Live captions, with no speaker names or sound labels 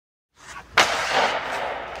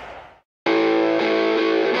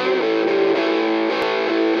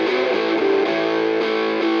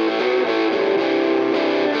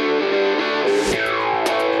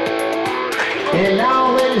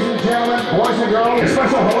and girls, a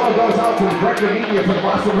special hello goes out to the director of media for the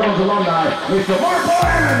Boston Bruins alumni, Mr. Marco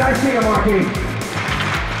Anna. Nice to see you, Marky.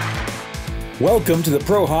 Welcome to the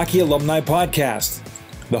Pro Hockey Alumni Podcast,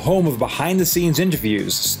 the home of behind-the-scenes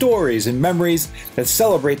interviews, stories, and memories that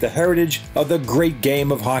celebrate the heritage of the great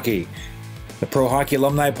game of hockey. The Pro Hockey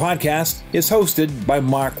Alumni Podcast is hosted by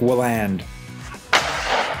Mark Willand.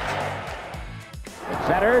 It's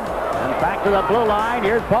centered, and back to the blue line.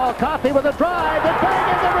 Here's Paul Coffey with a drive, the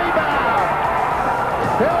bang and the rebound!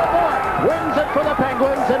 Phil Bourque wins it for the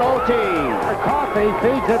Penguins in OT. Coffey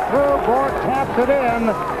feeds it through, Bourque taps it in,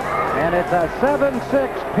 and it's a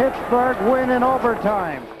 7-6 Pittsburgh win in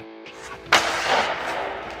overtime.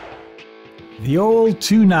 The Ole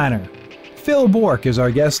Two-Niner. Phil Bourque is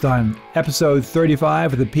our guest on episode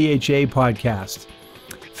 35 of the PHA Podcast.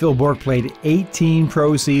 Phil Bourque played 18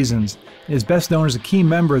 pro seasons and is best known as a key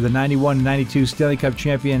member of the 91-92 Stanley Cup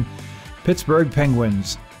champion Pittsburgh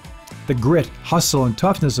Penguins. The grit, hustle, and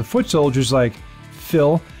toughness of foot soldiers like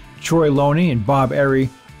Phil, Troy Loney, and Bob Errey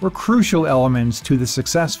were crucial elements to the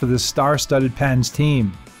success for this star-studded Pens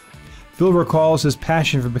team. Phil recalls his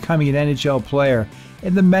passion for becoming an NHL player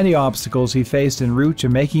and the many obstacles he faced en route to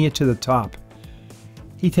making it to the top.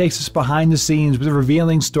 He takes us behind the scenes with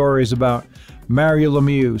revealing stories about Mario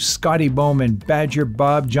Lemieux, Scotty Bowman, Badger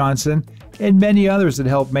Bob Johnson, and many others that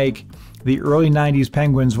helped make the early 90s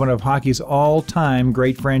Penguins one of hockey's all-time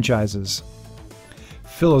great franchises.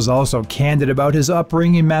 Phil is also candid about his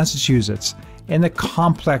upbringing in Massachusetts and the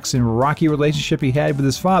complex and rocky relationship he had with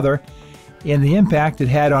his father and the impact it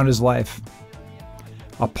had on his life.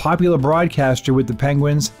 A popular broadcaster with the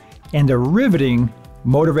Penguins and a riveting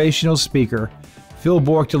motivational speaker, Phil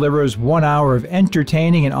Bourque delivers 1 hour of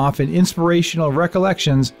entertaining and often inspirational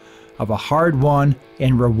recollections of a hard-won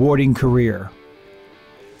and rewarding career.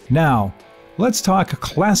 Now, let's talk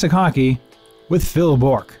classic hockey with Phil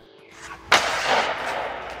Bourque.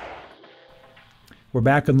 We're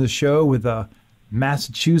back on the show with a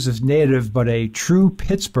Massachusetts native but a true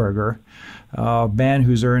Pittsburgher, a man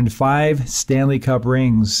who's earned 5 Stanley Cup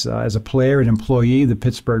rings as a player and employee of the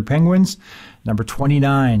Pittsburgh Penguins. Number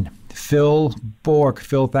 29, Phil Bourque.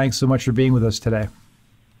 Phil, thanks so much for being with us today.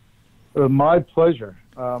 My pleasure.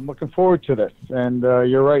 I'm looking forward to this. And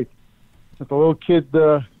you're right. As a little kid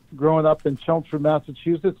growing up in Chelmsford,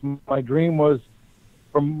 Massachusetts, my dream was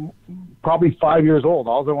from probably 5 years old.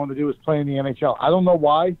 All I wanted to do was play in the NHL. I don't know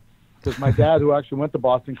why, because my dad, who actually went to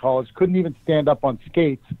Boston College, couldn't even stand up on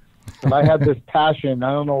skates. But I had this passion.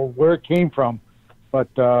 I don't know where it came from, but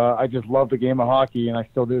I just love the game of hockey, and I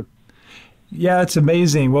still do. Yeah, it's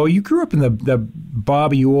amazing. Well, you grew up in the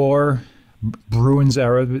Bobby Orr Bruins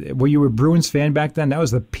era. Were you a Bruins fan back then? That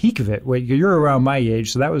was the peak of it. You're around my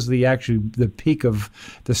age, so that was the peak of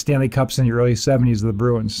the Stanley Cups in the early 70s of the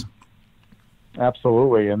Bruins.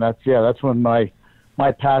 Absolutely, and that's when my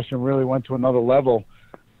passion really went to another level.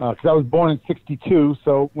 Because I was born in '62,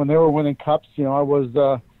 so when they were winning cups, I was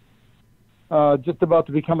just about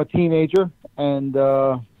to become a teenager, and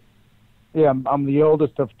I'm the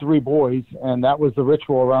oldest of 3 boys, and that was the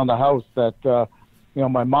ritual around the house that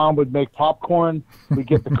my mom would make popcorn, we'd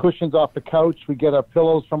get the cushions off the couch, we'd get our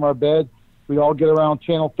pillows from our bed, we'd all get around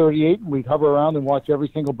Channel 38, and we'd hover around and watch every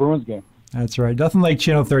single Bruins game. That's right. Nothing like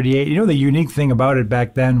Channel 38. The unique thing about it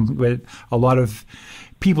back then, with a lot of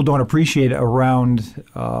people don't appreciate around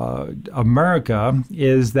America,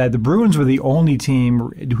 is that the Bruins were the only team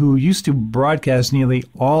who used to broadcast nearly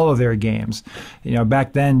all of their games.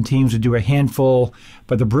 Back then teams would do a handful,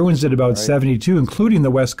 but the Bruins did about 72, including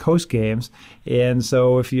the West Coast games. And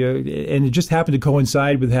so it just happened to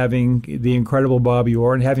coincide with having the incredible Bobby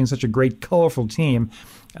Orr and having such a great, colorful team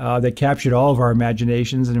that captured all of our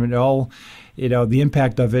imaginations, and it all, the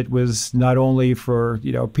impact of it was not only for,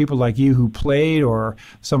 people like you who played or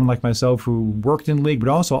someone like myself who worked in the league, but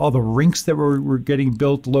also all the rinks that were getting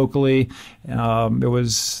built locally. It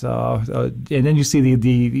was, and then you see the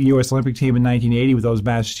U.S. Olympic team in 1980 with those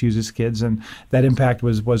Massachusetts kids, and that impact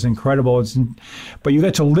was incredible. But you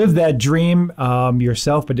got to live that dream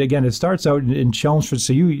yourself. But again, it starts out in Chelmsford.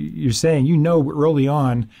 So you're saying, early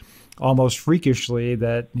on, almost freakishly,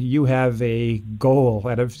 that you have a goal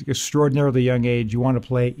at an extraordinarily young age. You want to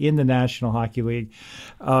play in the National Hockey League.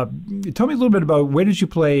 Tell me a little bit about, where did you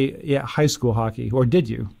play high school hockey, or did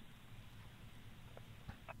you?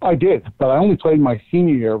 I did, but I only played my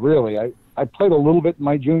senior year, really. I played a little bit in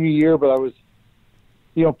my junior year, but I was,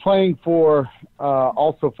 playing for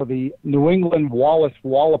also for the New England Wallace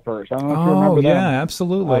Wallopers. I don't know if you remember them. Oh, yeah,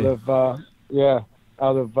 absolutely.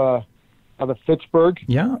 Out of Pittsburgh,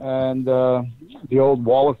 and the old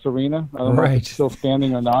Wallace Arena. I don't know if it's still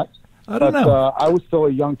standing or not. I don't know. I was still a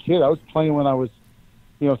young kid. I was playing when I was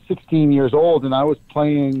 16 years old, and I was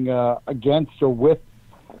playing against or with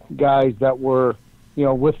guys that were,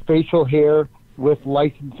 with facial hair, with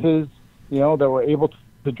licenses, that were able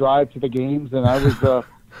to drive to the games, and I was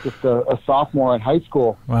just a sophomore in high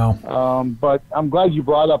school. Wow. But I'm glad you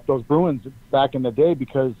brought up those Bruins back in the day,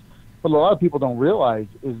 because what a lot of people don't realize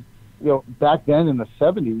is, back then in the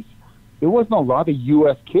 70s, there wasn't a lot of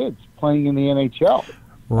U.S. kids playing in the NHL.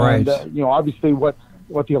 Right. And, obviously what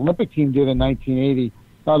the Olympic team did in 1980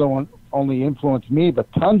 not only influenced me,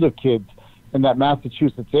 but tons of kids in that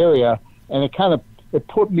Massachusetts area. And it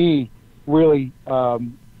put me really,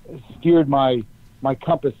 steered my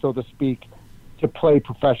compass, so to speak, to play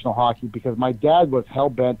professional hockey, because my dad was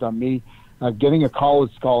hell-bent on me getting a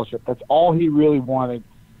college scholarship. That's all he really wanted,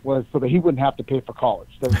 was so that he wouldn't have to pay for college.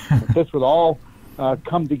 This would all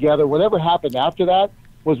come together. Whatever happened after that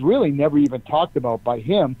was really never even talked about by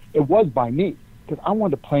him. It was by me, because I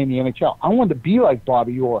wanted to play in the NHL. I wanted to be like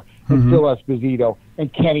Bobby Orr and Phil Esposito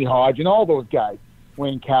and Kenny Hodge and all those guys,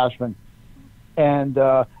 Wayne Cashman. And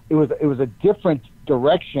it was a different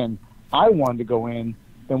direction I wanted to go in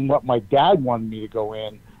than what my dad wanted me to go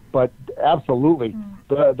in. But absolutely,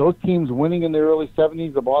 those teams winning in the early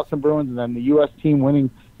 70s, the Boston Bruins, and then the U.S. team winning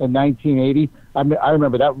in 1980, I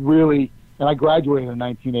remember that really, and I graduated in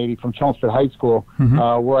 1980 from Chelmsford High School,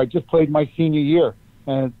 where I just played my senior year.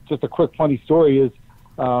 And just a quick funny story is,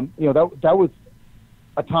 that was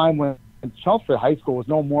a time when Chelmsford High School was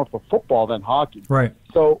no more for football than hockey. Right.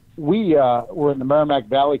 So we were in the Merrimack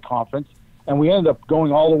Valley Conference, and we ended up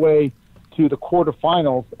going all the way to the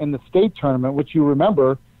quarterfinals in the state tournament, which you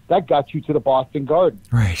remember, that got you to the Boston Garden,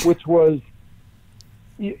 right? Which was,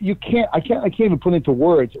 I can't even put into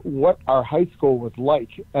words what our high school was like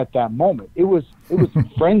at that moment. It was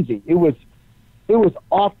frenzy. It was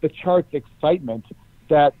off the charts excitement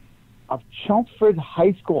that a Chelmsford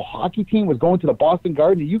High School hockey team was going to the Boston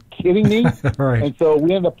Garden. Are you kidding me? Right. And so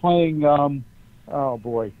we ended up playing.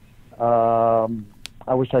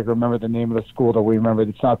 I wish I could remember the name of the school that we remembered.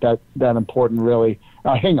 It's not that important, really.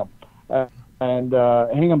 Hingham. And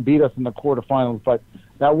Hingham beat us in the quarterfinals. But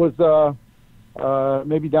that was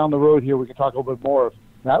maybe down the road here we can talk a little bit more of.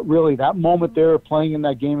 That moment there playing in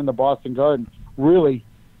that game in the Boston Garden really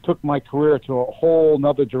took my career to a whole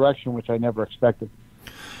nother direction, which I never expected.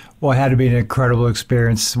 Well, it had to be an incredible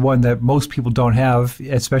experience, one that most people don't have,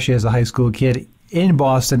 especially as a high school kid in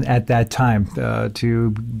Boston at that time,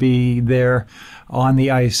 to be there on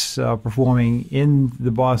the ice performing in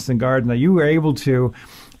the Boston Garden. Now, you were able to,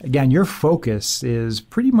 again, your focus is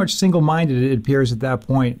pretty much single-minded, it appears, at that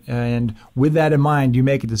point. And with that in mind, you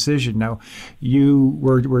make a decision. Now, you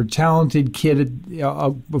were a talented kid.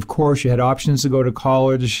 Of course, you had options to go to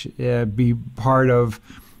college, be part of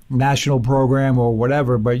national program or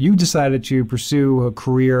whatever, but you decided to pursue a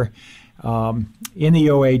career in the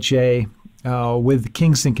OHA with the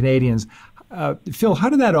Kingston Canadians. Phil, how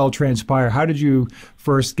did that all transpire? How did you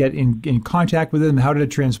first get in contact with them? How did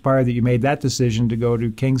it transpire that you made that decision to go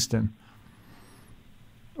to Kingston?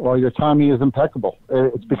 Well, your timing is impeccable.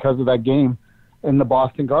 It's because of that game in the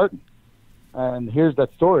Boston Garden. And here's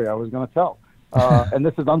that story I was going to tell. And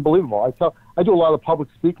this is unbelievable. I do a lot of public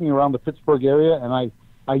speaking around the Pittsburgh area, and I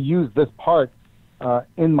use this part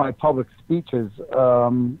in my public speeches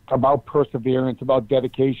about perseverance, about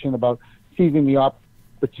dedication, about seizing the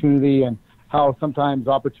opportunity, and how sometimes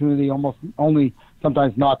opportunity almost only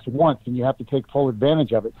sometimes knocks once, and you have to take full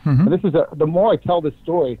advantage of it. And this is the more I tell this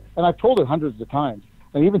story, and I've told it hundreds of times,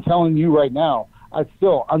 and even telling you right now, it's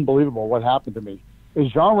still unbelievable what happened to me.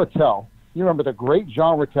 Is Jean Rattel, you remember the great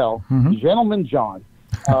Jean Rattel, Gentleman John,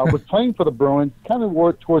 was playing for the Bruins, kind of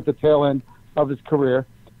worked towards the tail end of his career,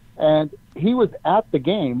 and he was at the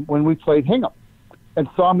game when we played Hingham and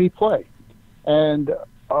saw me play. And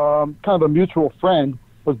kind of a mutual friend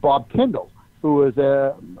was Bob Tyndall, who was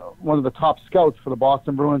one of the top scouts for the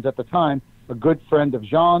Boston Bruins at the time, a good friend of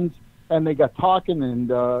Jean's, and they got talking, and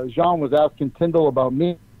Jean was asking Tyndall about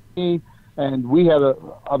me, and we had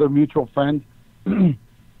other mutual friends. And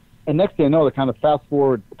next thing I know, to kind of fast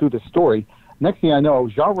forward through the story, next thing I know,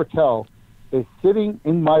 Jean Rattel is sitting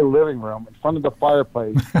in my living room in front of the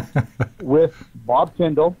fireplace with Bob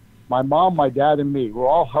Tyndall, my mom, my dad, and me. We're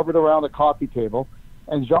all hovered around the coffee table,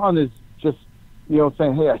 and Jean is just,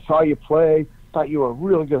 saying, hey, I saw you play, thought you were a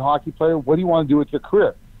really good hockey player. What do you want to do with your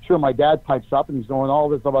career? Sure, my dad pipes up, and he's going all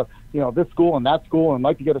this about, this school and that school, and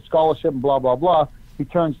like to get a scholarship and blah, blah, blah. He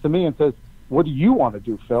turns to me and says, what do you want to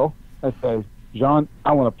do, Phil? I say, Jean,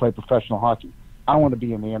 I want to play professional hockey. I want to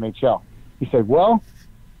be in the NHL. He said, well,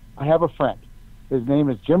 I have a friend. His name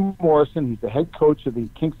is Jim Morrison. He's the head coach of the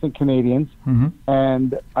Kingston Canadians.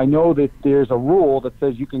 And I know that there's a rule that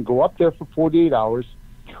says you can go up there for 48 hours,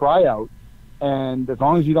 tryout, and as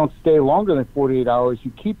long as you don't stay longer than 48 hours,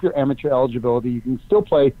 you keep your amateur eligibility. You can still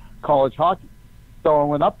play college hockey. So I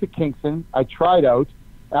went up to Kingston. I tried out.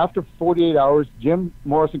 After 48 hours, Jim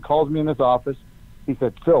Morrison calls me in his office. He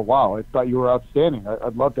said, "Phil, wow, I thought you were outstanding.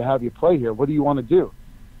 I'd love to have you play here. What do you want to do?"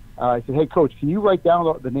 I said, "Hey, Coach, can you write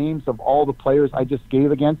down the names of all the players I just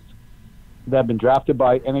gave against that have been drafted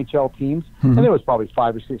by NHL teams?" And there was probably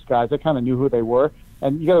 5 or 6 guys. I kind of knew who they were.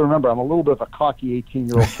 And you got to remember, I'm a little bit of a cocky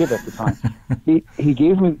 18-year-old kid at the time. He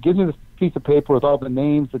gives me this piece of paper with all the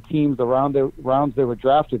names, the teams, the rounds they were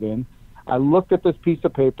drafted in. I looked at this piece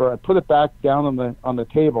of paper. I put it back down on the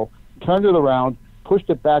table, turned it around, pushed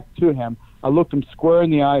it back to him. I looked him square in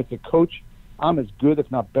the eye. I said, "Coach, I'm as good,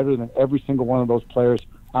 if not better, than every single one of those players.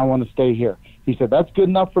 I want to stay here." He said, "That's good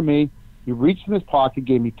enough for me." He reached in his pocket,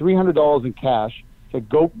 gave me $300 in cash. Said,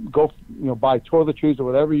 "Go, buy toiletries or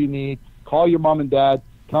whatever you need. Call your mom and dad.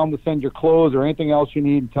 Tell them to send your clothes or anything else you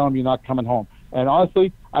need, and tell them you're not coming home." And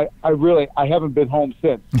honestly, I haven't been home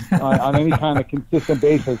since on any kind of consistent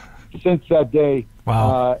basis since that day.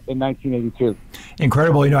 Wow. In 1982.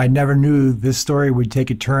 Incredible. I never knew this story would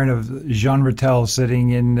take a turn of Jean Rattel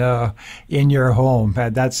sitting in your home.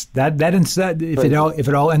 That instead, if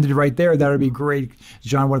it all ended right there, that would be great.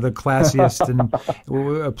 Jean, one of the classiest and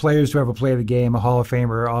players to ever play the game, a Hall of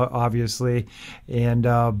Famer, obviously. And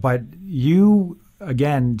but you,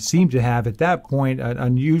 again, seem to have at that point an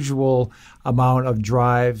unusual amount of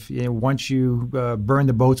drive. Once you burned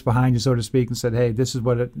the boats behind you, so to speak, and said, "Hey, this is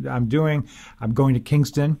what I'm doing. I'm going to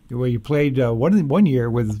Kingston," where you played one year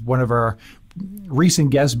with one of our recent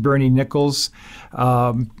guests, Bernie Nichols.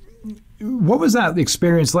 What was that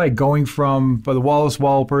experience like, going from the Wallace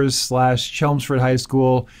Wallopers / Chelmsford High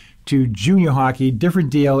School to junior hockey? Different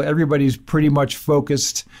deal. Everybody's pretty much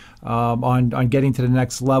focused on getting to the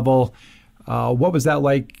next level. What was that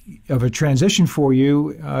like of a transition for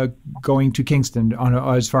you going to Kingston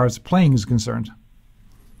as far as playing is concerned?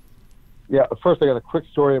 Yeah, first I got a quick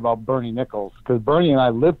story about Bernie Nichols, because Bernie and I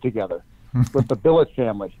lived together with the Billett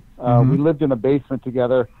family. We lived in a basement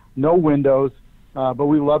together, no windows, but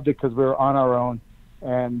we loved it because we were on our own.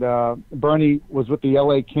 And Bernie was with the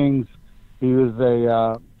LA Kings. He was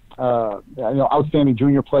a outstanding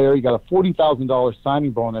junior player. He got a $40,000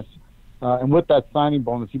 signing bonus. And with that signing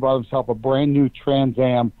bonus, he bought himself a brand new Trans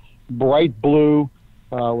Am, bright blue,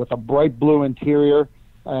 with a bright blue interior.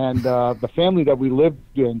 And the family that we lived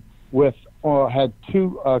in with had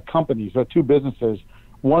 2 companies, or 2 businesses.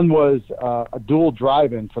 One was a dual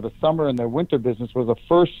drive-in for the summer, and their winter business was a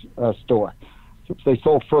fur store. So they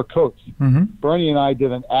sold fur coats. Bernie and I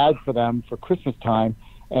did an ad for them for Christmas time,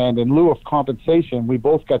 and in lieu of compensation, we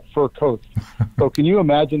both got fur coats. So can you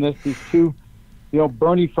imagine this? These 2...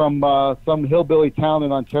 Bernie from some hillbilly town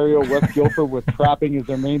in Ontario, West Guildford, with trapping as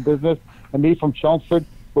their main business, and me from Chelmsford.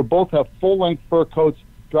 We both have full-length fur coats,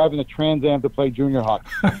 driving a Trans Am to play junior hockey.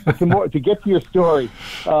 To get to your story,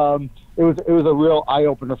 it was a real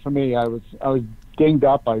eye-opener for me. I was dinged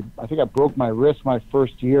up. I think I broke my wrist my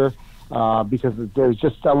first year because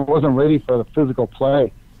I wasn't ready for the physical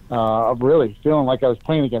play. Of really feeling like I was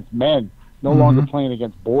playing against men, no longer playing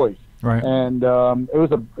against boys. Right. And it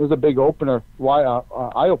was a big eye opener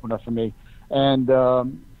for me. And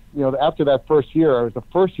after that first year, it was the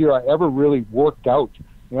first year I ever really worked out.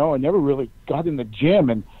 I never really got in the gym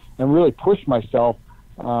and really pushed myself.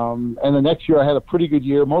 And the next year I had a pretty good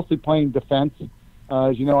year, mostly playing defense.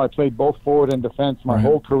 As you know, I played both forward and defense my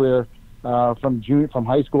whole career, from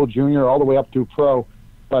high school, junior, all the way up to pro.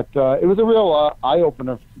 But it was a real eye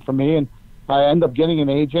opener for me. And I ended up getting an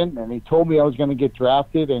agent, and he told me I was going to get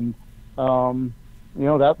drafted. And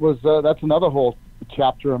that's another whole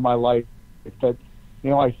chapter in my life. That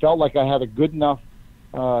I felt like I had a good enough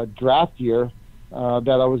draft year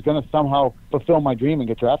that I was going to somehow fulfill my dream and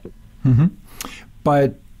get drafted.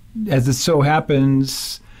 But as it so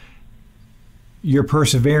happens, your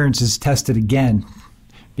perseverance is tested again,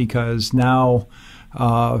 because now,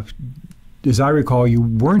 as I recall, you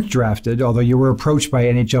weren't drafted, although you were approached by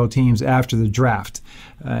NHL teams after the draft.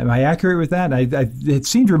 Am I accurate with that? I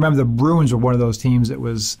seem to remember the Bruins were one of those teams that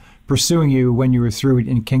was pursuing you when you were through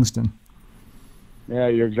in Kingston. Yeah,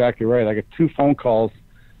 you're exactly right. I got 2 phone calls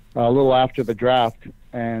a little after the draft,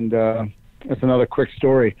 and that's another quick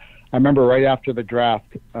story. I remember right after the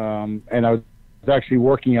draft, and I was actually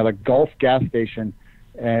working at a Gulf gas station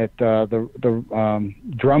at the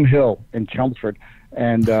Drum Hill in Chelmsford,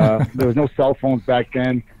 and there was no cell phones back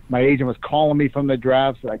then. My agent was calling me from the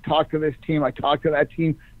draft. So I talked to this team. I talked to that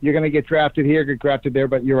team. You're going to get drafted here, get drafted there.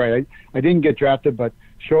 But you're right. I didn't get drafted, but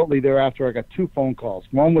shortly thereafter, I got 2 phone calls.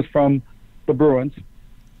 One was from the Bruins,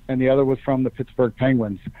 and the other was from the Pittsburgh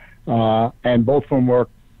Penguins. And both of them were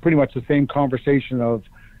pretty much the same conversation of,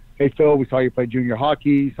 hey, Phil, we saw you play junior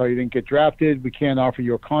hockey, saw you didn't get drafted. We can't offer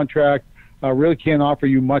you a contract. Really can't offer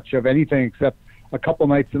you much of anything except a couple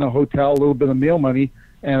nights in a hotel, a little bit of meal money,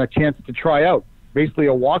 and a chance to try out, basically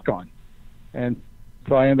a walk-on. And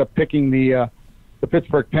so I ended up picking the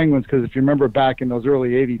Pittsburgh Penguins because if you remember back in those early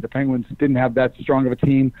 80s, the Penguins didn't have that strong of a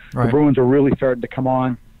team. Right. The Bruins were really starting to come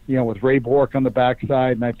on, with Ray Bourque on the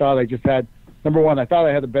backside. And I thought I just had, number one, I thought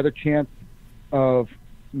I had a better chance of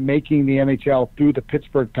making the NHL through the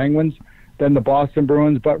Pittsburgh Penguins than the Boston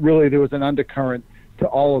Bruins. But really there was an undercurrent to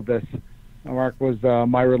all of this. Mark, was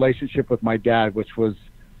my relationship with my dad, which was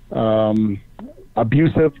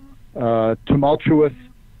abusive, tumultuous,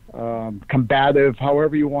 combative,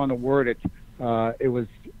 however you want to word it. It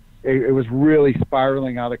was really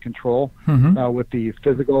spiraling out of control with the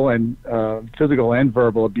physical and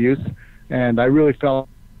verbal abuse, and I really felt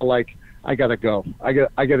like I got to go. I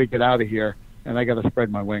got to get out of here, and I got to spread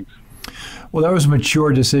my wings. Well, that was a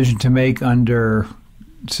mature decision to make under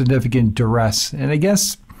significant duress, and I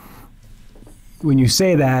guess when you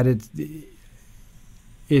say that,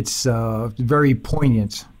 it's very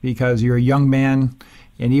poignant because you're a young man.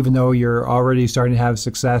 And even though you're already starting to have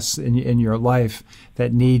success in your life,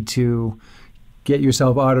 that need to get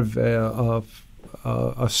yourself out of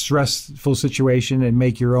a stressful situation and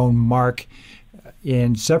make your own mark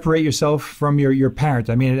and separate yourself from your parent.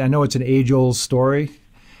 I mean, I know it's an age-old story,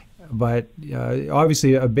 but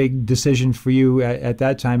obviously a big decision for you at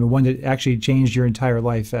that time, and one that actually changed your entire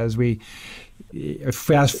life. As we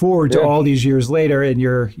fast forward to all these years later, and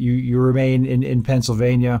you remain in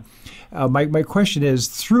Pennsylvania. My question is,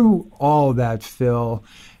 through all of that, Phil,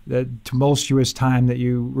 the tumultuous time that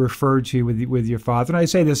you referred to with your father, and I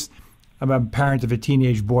say this, I'm a parent of a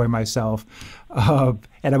teenage boy myself, and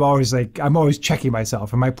I'm always checking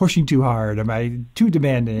myself. Am I pushing too hard? Am I too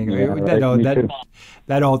demanding?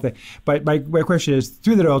 That whole thing. But my question is,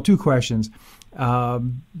 through that all, two questions.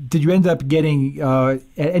 Did you end up getting, at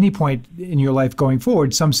any point in your life going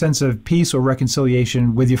forward, some sense of peace or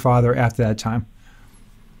reconciliation with your father after that time?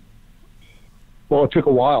 Well, it took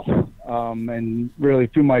a while, and really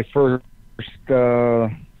through my first,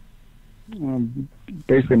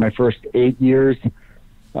 basically my first 8 years,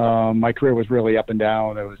 my career was really up and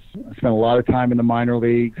down. I spent a lot of time in the minor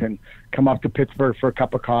leagues and come up to Pittsburgh for a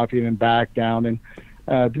cup of coffee and then back down. And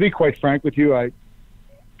to be quite frank with you,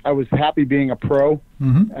 I was happy being a pro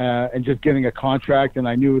and just getting a contract, and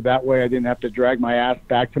I knew that way I didn't have to drag my ass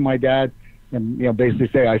back to my dad and basically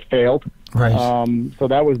say I failed. Right. So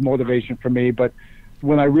that was motivation for me. But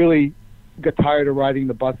when I really got tired of riding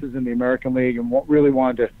the buses in the American League and really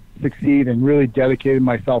wanted to succeed and really dedicated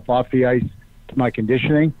myself off the ice to my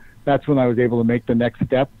conditioning, that's when I was able to make the next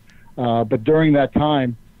step. But during that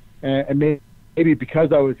time, and maybe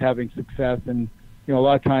because I was having success, and a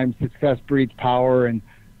lot of times success breeds power and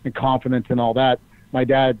confidence and all that, my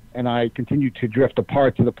dad and I continued to drift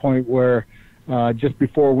apart to the point where just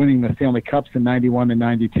before winning the Stanley Cups in 91 and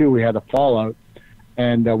 92, we had a fallout,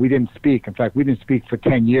 and we didn't speak. In fact, we didn't speak for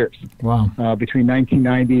 10 years. Wow. Between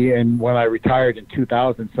 1990 and when I retired in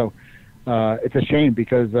 2000. So it's a shame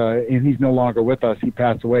because and he's no longer with us. He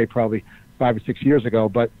passed away probably 5 or 6 years ago.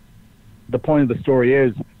 But the point of the story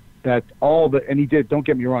is that and he did, don't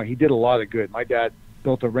get me wrong, he did a lot of good. My dad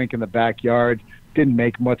built a rink in the backyard, didn't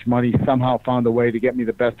make much money, somehow found a way to get me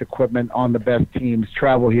the best equipment on the best teams,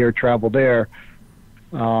 travel here, travel there.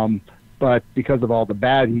 But because of all the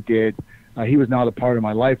bad he did, he was not a part of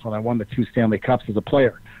my life when I won the 2 Stanley Cups as a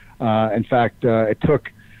player. In fact, it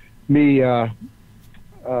took me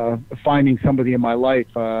finding somebody in my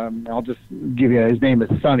life. I'll just give you, his name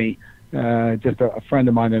is Sonny, just a friend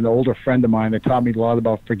of mine, an older friend of mine that taught me a lot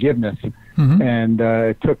about forgiveness. And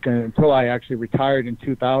it took until I actually retired in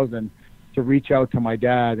 2000 to reach out to my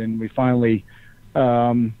dad, and we finally,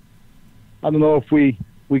 I don't know if we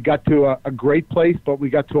got to a great place, but we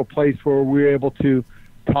got to a place where we were able to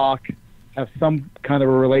talk, have some kind of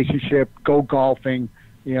a relationship, go golfing,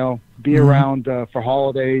 be around for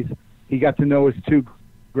holidays. He got to know his 2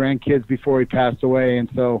 grandkids before he passed away, and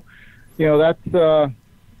so, that's,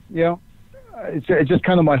 it's just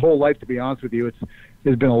kind of my whole life, to be honest with you.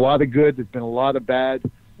 There's been a lot of good, there's been a lot of bad,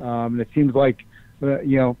 and it seems like,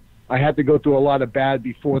 I had to go through a lot of bad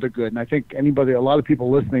before the good. And I think a lot of people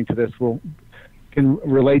listening to this can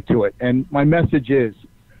relate to it. And my message is,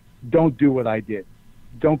 don't do what I did.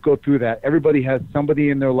 Don't go through that. Everybody has somebody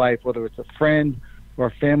in their life, whether it's a friend or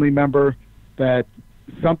a family member, that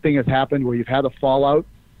something has happened where you've had a fallout.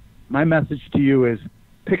 My message to you is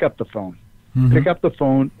pick up the phone. Pick up the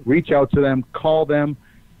phone, reach out to them, call them,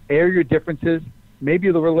 air your differences. Maybe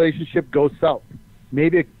the relationship goes south.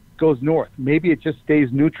 Maybe it goes north. Maybe it just stays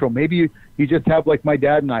neutral. Maybe you just have, like my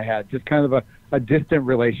dad and I had, just kind of a distant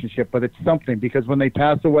relationship, but it's something, because when they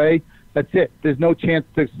pass away, that's it. There's no chance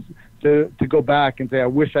to go back and say, I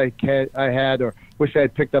wish I had, or wish I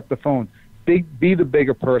had picked up the phone. Be the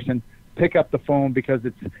bigger person. Pick up the phone, because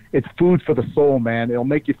it's food for the soul, man. It'll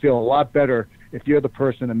make you feel a lot better if you're the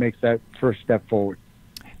person that makes that first step forward.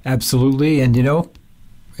 Absolutely. And,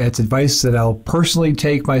 it's advice that I'll personally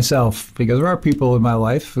take myself, because there are people in my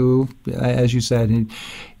life who, as you said,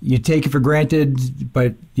 you take it for granted,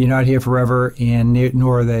 but you're not here forever, and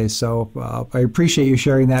nor are they. So I appreciate you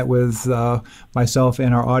sharing that with myself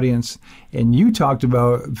and our audience. And you talked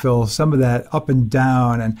about, Phil, some of that up and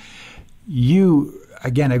down. And you,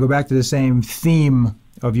 again, I go back to the same theme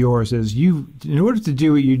of yours, is you, in order to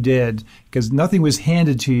do what you did, because nothing was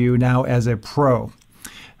handed to you now as a pro,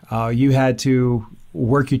 you had to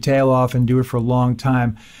work your tail off and do it for a long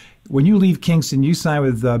time. When you leave Kingston, you sign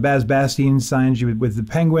with Baz Bastien, signs you with the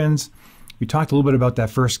Penguins. We talked a little bit about that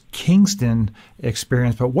first Kingston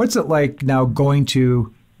experience, but what's it like now going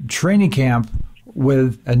to training camp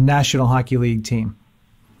with a National Hockey League team?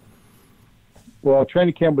 Well,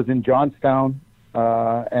 training camp was in Johnstown,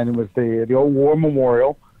 and it was the old War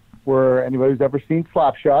Memorial, where anybody who's ever seen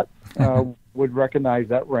Slapshot would recognize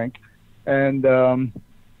that rink. And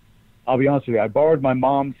I'll be honest with you, I borrowed my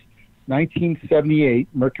mom's 1978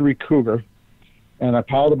 Mercury Cougar, and I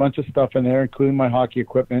piled a bunch of stuff in there, including my hockey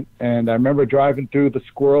equipment. And I remember driving through the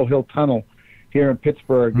Squirrel Hill Tunnel here in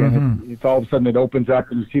Pittsburgh, and it's all of a sudden it opens up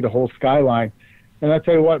and you see the whole skyline. And I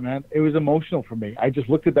tell you what, man, it was emotional for me. I just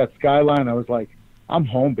looked at that skyline, I was like, I'm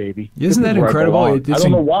home, baby. Isn't that incredible? I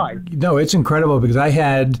don't know why. No, it's incredible, because I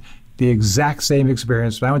had the exact same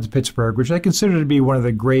experience when I went to Pittsburgh, which I consider to be one of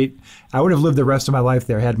the great. I would have lived the rest of my life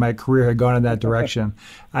there had my career had gone in that direction.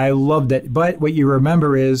 I loved it. But what you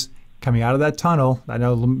remember is coming out of that tunnel. I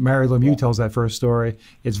know Mario Lemieux tells that first story.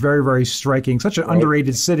 It's very, very striking. Such an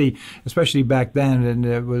underrated city, especially back then, and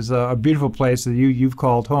it was a beautiful place that you've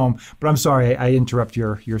called home. But I'm sorry, I interrupt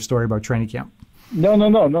your story about training camp.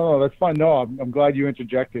 No, that's fine. No, I'm glad you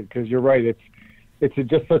interjected, because you're right. It's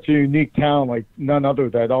just such a unique town, like none other,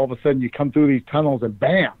 that all of a sudden you come through these tunnels and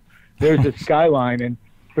bam, there's this skyline. And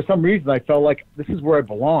for some reason, I felt like this is where I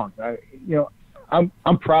belong.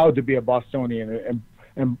 I'm proud to be a Bostonian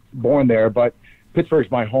and born there, but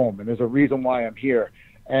Pittsburgh's my home, and there's a reason why I'm here.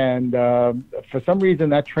 And for some reason,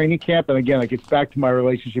 that training camp, and again, it gets back to my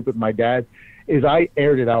relationship with my dad, is I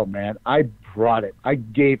aired it out, man. I brought it. I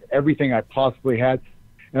gave everything I possibly had,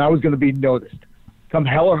 and I was going to be noticed. Come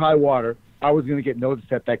hell or high water, I was going to get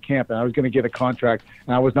noticed at that camp, and I was going to get a contract,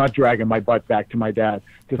 and I was not dragging my butt back to my dad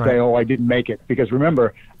to say, oh, I didn't make it. Because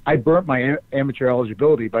remember, I burnt my amateur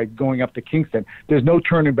eligibility by going up to Kingston. There's no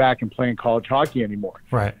turning back and playing college hockey anymore.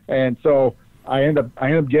 Right. And so I end up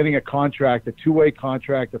getting a contract, a two-way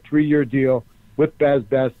contract, a 3-year deal with Baz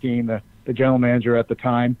Bastien, the general manager at the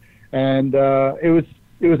time. And it was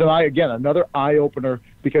another eye-opener,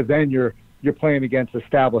 because then you're playing against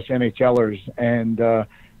established NHLers. And a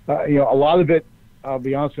lot of it, I'll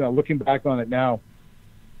be honest with you, looking back on it now,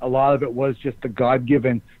 a lot of it was just the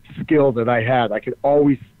God-given skill that I had. I could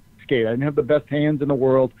always skate. I didn't have the best hands in the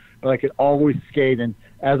world, but I could always skate. And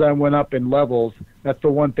as I went up in levels, that's the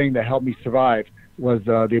one thing that helped me survive, was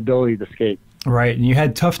the ability to skate. Right, and you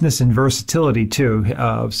had toughness and versatility too.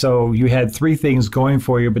 So you had three things going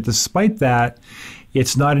for you, but despite that,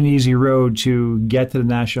 it's not an easy road to get to the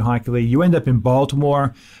National Hockey League. You end up in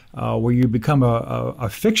Baltimore, where you become a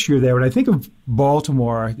fixture there. When I think of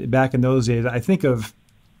Baltimore back in those days, I think of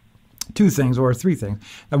two things or three things.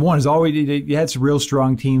 And one is always you had some real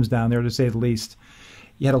strong teams down there, to say the least.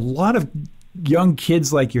 You had a lot of young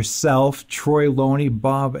kids like yourself, Troy Loney,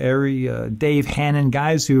 Bob Errey, Dave Hannon,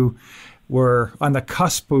 guys who were on the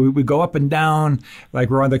cusp. We would go up and down, like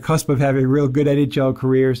we're on the cusp of having real good NHL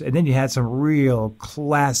careers. And then you had some real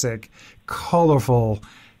classic, colorful,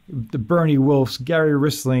 the Bernie Wolfs, Gary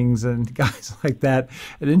Risslings, and guys like that.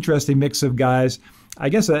 An interesting mix of guys. I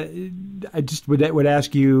guess I just would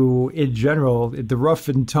ask you, in general, the rough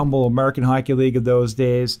and tumble American Hockey League of those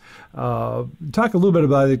days. Talk a little bit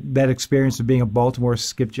about that experience of being a Baltimore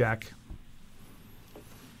skipjack.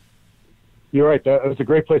 You're right. It was a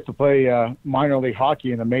great place to play minor league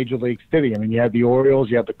hockey in a major league city. I mean, you had the Orioles,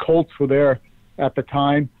 you had the Colts were there at the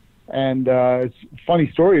time. And it's a funny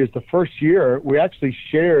story is the first year we actually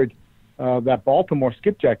shared that Baltimore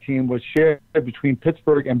skipjack team was shared between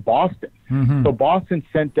Pittsburgh and Boston. Mm-hmm. So Boston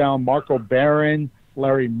sent down Marco Barron,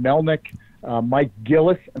 Larry Melnick, Mike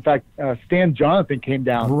Gillis. In fact, Stan Jonathan came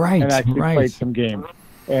down and actually played some games.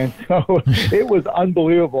 And so it was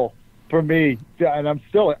unbelievable for me. And I'm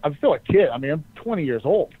still a kid. I mean, I'm 20 years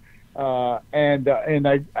old. and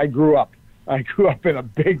I grew up. I grew up in a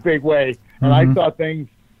big, big way, and I saw things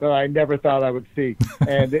that I never thought I would see.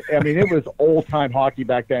 And I mean, it was old-time hockey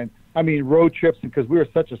back then. I mean, road trips, because we were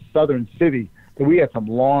such a southern city that we had some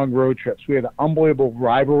long road trips. We had an unbelievable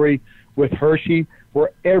rivalry with Hershey,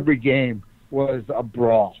 where every game was a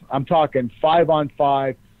brawl. I'm talking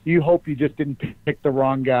 5-on-5. You hope you just didn't pick the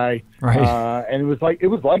wrong guy. Right. And it was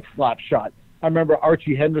like slap shot. I remember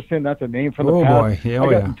Archie Henderson. That's a name from the past. Boy. Yeah, I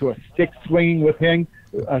got into a stick swinging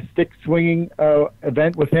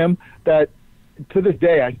event with him that to this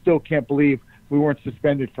day I still can't believe we weren't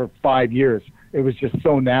suspended for 5 years. It was just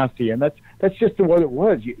so nasty, and that's just what it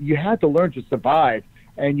was. You had to learn to survive,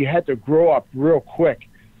 and you had to grow up real quick.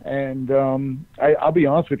 And I'll be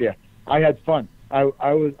honest with you, I had fun. I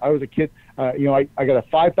was a kid. I got a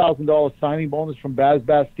 $5,000 signing bonus from Baz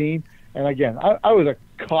Bastine, and again, I was a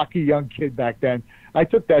cocky young kid back then. I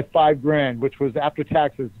took that $5,000, which was after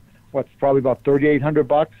taxes, probably about $3,800.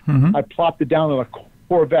 Mm-hmm. I plopped it down on a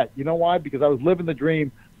Corvette. You know why? Because I was living the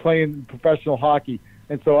dream, playing professional hockey.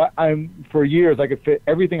 And so I'm for years I could fit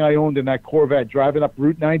everything I owned in that Corvette, driving up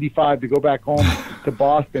Route 95 to go back home to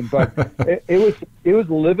Boston. But it was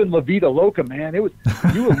living La Vida Loca, man.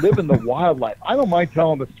 You were living the wildlife. I don't mind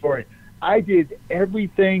telling the story. I did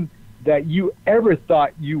everything that you ever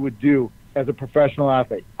thought you would do as a professional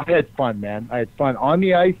athlete. I had fun, man. I had fun on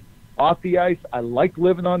the ice, off the ice. I liked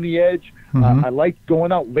living on the edge. I liked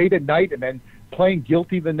going out late at night and then playing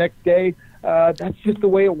guilty the next day. That's just the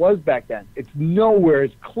way it was back then. It's nowhere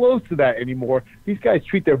as close to that anymore. These guys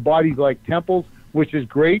treat their bodies like temples, which is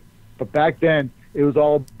great. But back then, it was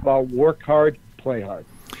all about work hard, play hard.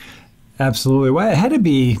 Absolutely. Well, it had to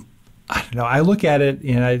be, I don't know, I look at it,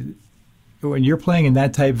 and when you're playing in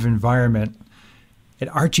that type of environment, and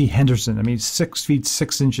Archie Henderson, I mean, 6 feet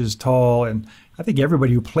 6 inches tall, and I think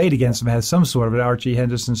everybody who played against him has some sort of an Archie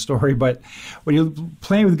Henderson story. But when you're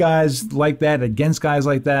playing with guys like that, against guys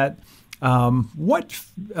like that, what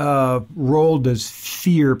role does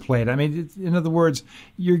fear play? I mean, in other words,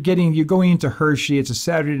 you're going into Hershey. It's a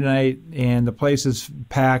Saturday night, and the place is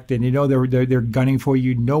packed, and you know they're gunning for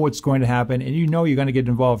you. You know what's going to happen, and you know you're going to get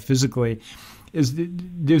involved physically. Is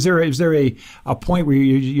there a point where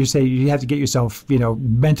you say you have to get yourself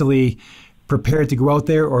mentally prepared to go out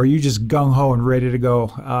there, or are you just gung ho and ready to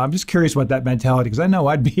go? I'm just curious about that mentality, because I know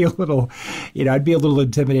I'd be a little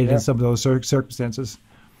intimidated in some of those circumstances.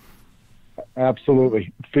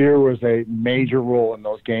 Absolutely. Fear was a major role in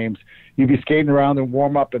those games. You'd be skating around and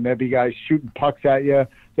warm up, and there'd be guys shooting pucks at you.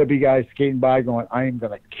 There'd be guys skating by going, I am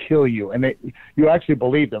going to kill you. And you actually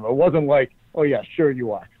believed them. It wasn't like, oh, yeah, sure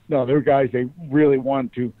you are. No, there were guys, they really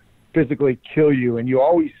wanted to physically kill you. And you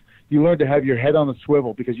learned to have your head on a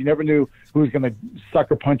swivel, because you never knew who was going to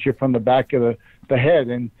sucker punch you from the back of the head.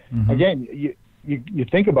 And again, you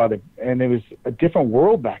think about it, and it was a different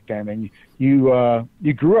world back then. And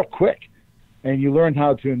you grew up quick. And you learn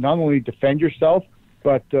how to not only defend yourself,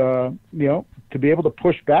 but to be able to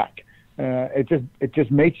push back. It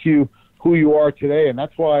just makes you who you are today, and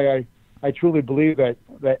that's why I truly believe that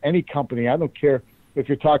any company, I don't care if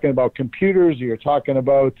you're talking about computers or you're talking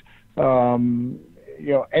about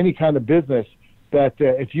any kind of business, that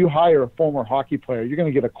if you hire a former hockey player, you're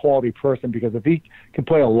going to get a quality person, because if he can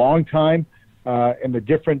play a long time in the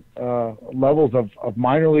different levels of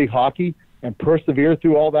minor league hockey and persevere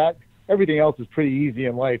through all that. Everything else is pretty easy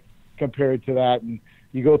in life compared to that. And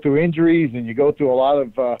you go through injuries, and you go through a lot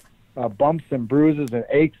of bumps and bruises and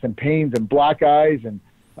aches and pains and black eyes, and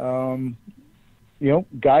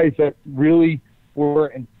guys that really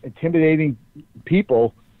were intimidating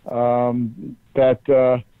people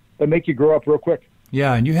that make you grow up real quick.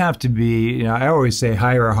 Yeah, and you have to be, I always say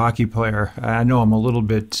hire a hockey player. I know I'm a little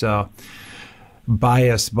bit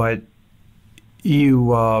biased, but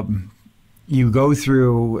you go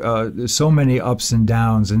through so many ups and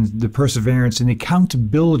downs, and the perseverance and the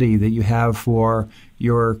accountability that you have for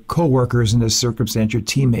your coworkers in this circumstance, your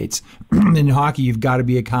teammates. In hockey, you've got to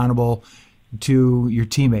be accountable to your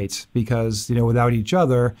teammates, because without each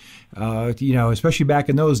other, especially back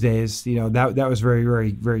in those days, that was very,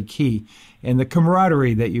 very, very key, and the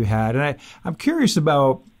camaraderie that you had. And I'm curious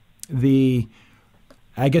about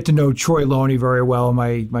I get to know Troy Loney very well in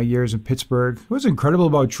my years in Pittsburgh. What's incredible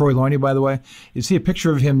about Troy Loney, by the way, you see a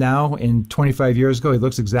picture of him now and 25 years ago, he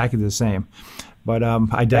looks exactly the same. But I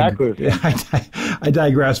Exactly. I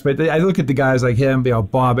digress. But I look at the guys like him,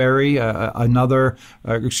 Bob Errey, another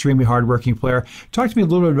extremely hardworking player. Talk to me a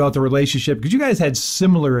little bit about the relationship, because you guys had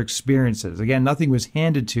similar experiences. Again, nothing was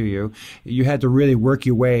handed to you. You had to really work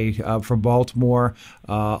your way from Baltimore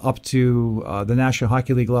up to the National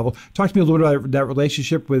Hockey League level. Talk to me a little bit about that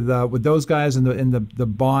relationship with those guys and the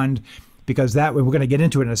bond. Because that, we're going to get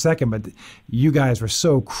into it in a second, but you guys were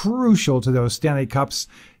so crucial to those Stanley Cups,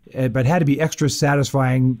 but had to be extra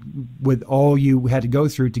satisfying with all you had to go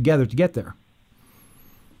through together to get there.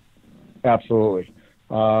 Absolutely.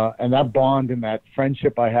 And that bond and that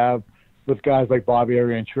friendship I have with guys like Bob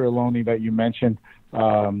Errey and Loney that you mentioned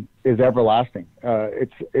is everlasting.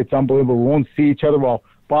 It's unbelievable. We won't see each other. Well,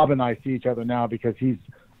 Bob and I see each other now because he's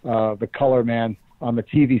the color man on the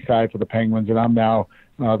TV side for the Penguins, and I'm now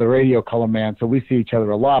the radio color man, so we see each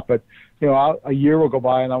other a lot. But a year will go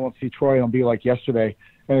by and I won't see Troy, and it'll be like yesterday.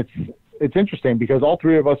 And it's interesting because all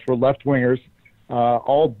three of us were left wingers,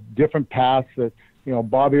 all different paths. That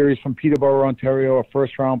Bob Errey's from Peterborough, Ontario, a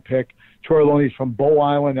first-round pick. Troy Loney's from Bow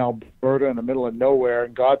Island, Alberta, in the middle of nowhere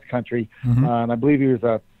in God's country, and I believe he was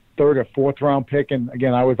a third or fourth-round pick. And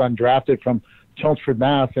again, I was undrafted from Chelmsford,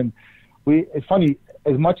 Mass. And it's funny.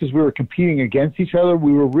 As much as we were competing against each other,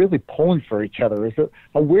 we were really pulling for each other. It's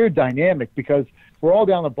a weird dynamic because we're all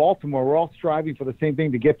down in Baltimore. We're all striving for the same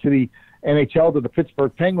thing, to get to the NHL, to the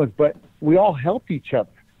Pittsburgh Penguins, but we all helped each other.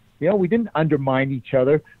 We didn't undermine each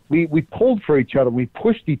other. We pulled for each other. We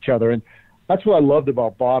pushed each other. And that's what I loved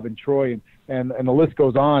about Bob and Troy, and the list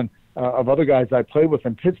goes on of other guys I played with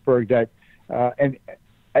in Pittsburgh. That and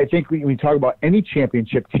I think when we talk about any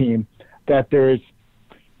championship team, that there's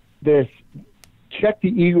this check the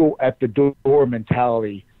ego at the door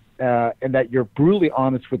mentality, and that you're brutally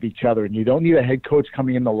honest with each other, and you don't need a head coach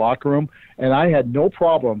coming in the locker room. And I had no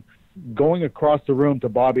problem going across the room to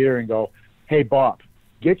Bob Errey and go, "Hey, Bob,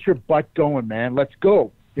 get your butt going, man. Let's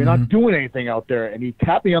go. You're not doing anything out there." And he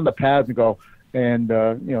tapped me on the pads and go, and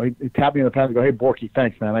he tapped me on the pads and go, "Hey, Bourque,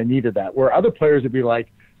 thanks, man. I needed that." Where other players would be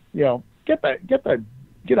like, get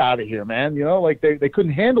out of here, man. Like they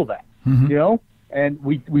couldn't handle that. And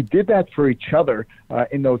we did that for each other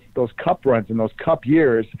in those cup runs, in those cup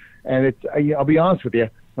years. And I'll be honest with you,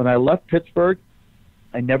 when I left Pittsburgh,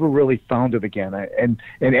 I never really found it again. And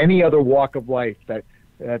in any other walk of life, that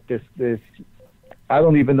this I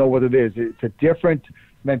don't even know what it is. It's a different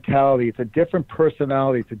mentality. It's a different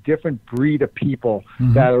personality. It's a different breed of people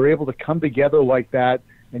that are able to come together like that.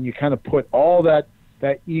 And you kind of put all that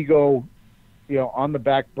ego, on the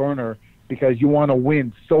back burner because you want to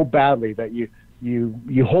win so badly that you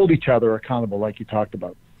hold each other accountable, like you talked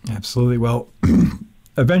about. Absolutely. Well,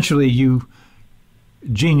 eventually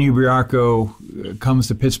Gene Ubriaco comes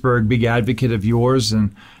to Pittsburgh, big advocate of yours,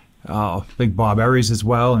 and I think Bob Errey's as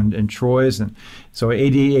well, and Troy's. And so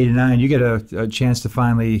 88, 89, you get a chance to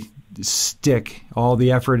finally stick. All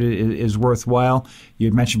the effort is worthwhile. You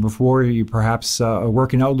had mentioned before you perhaps are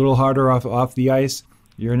working out a little harder off the ice.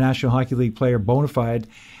 You're a National Hockey League player, bona fide.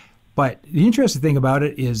 But the interesting thing about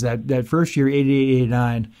it is that first year, 88,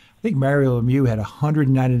 89, I think Mario Lemieux had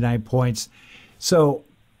 199 points. So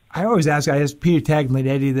I always ask Peter Taglin,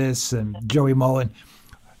 Eddie this, and Joey Mullen,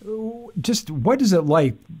 just what is it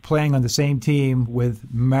like playing on the same team with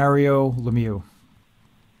Mario Lemieux?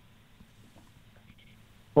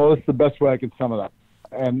 Well, that's the best way I can sum it up.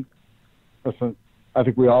 And listen, I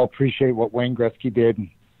think we all appreciate what Wayne Gretzky did. And,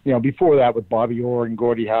 before that with Bobby Orr and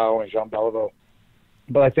Gordie Howe and Jean Beliveau.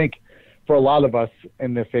 But I think for a lot of us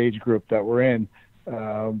in this age group that we're in,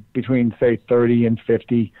 between, say, 30 and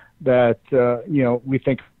 50, that, we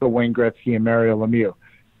think of Wayne Gretzky and Mario Lemieux.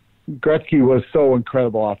 Gretzky was so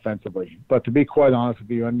incredible offensively. But to be quite honest with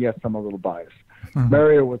you, and yes, I'm a little biased,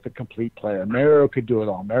 Mario was a complete player. Mario could do it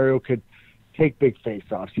all. Mario could take big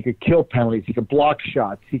face-offs. He could kill penalties. He could block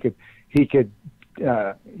shots. He could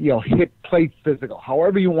play physical.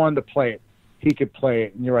 However you wanted to play it, he could play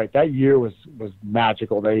it. And you're right, that year was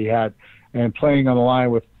magical that he had. And playing on the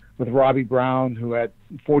line with Robbie Brown, who had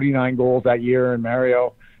 49 goals that year, and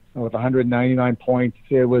Mario with 199 points,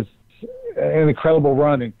 it was an incredible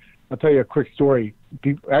run. And I'll tell you a quick story.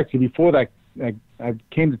 Actually, before that, I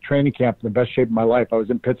came to training camp in the best shape of my life. I was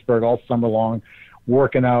in Pittsburgh all summer long,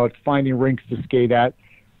 working out, finding rinks to skate at.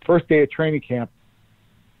 First day of training camp,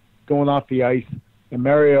 going off the ice, and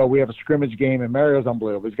Mario, we have a scrimmage game, and Mario's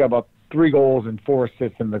unbelievable. He's got about 3 goals and 4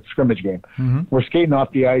 assists in the scrimmage game. We're skating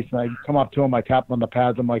off the ice, and I come up to him, I tap him on the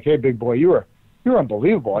pads. I'm like, "Hey, big boy, you're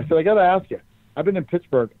unbelievable." I said, "I got to ask you. I've been in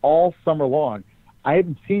Pittsburgh all summer long. I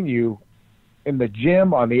haven't seen you in the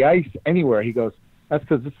gym, on the ice, anywhere." He goes, That's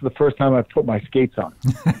because this is the first time I've put my skates on.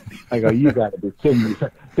 I go, you got to be kidding me.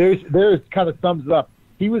 There's kind of sums it up.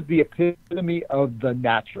 He was the epitome of the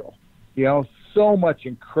natural. You know, so much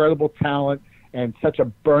incredible talent and such a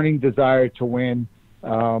burning desire to win. I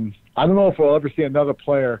don't know if we'll ever see another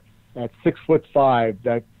player at 6'5"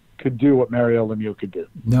 that could do what Mario Lemieux could do.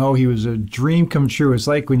 No, he was a dream come true. It's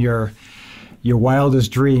like when your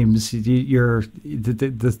wildest dreams,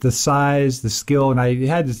 the size, the skill, and I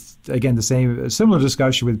had this, again, a similar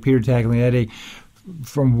discussion with Peter Taglianetti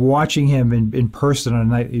from watching him in person on a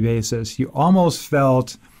nightly basis. You almost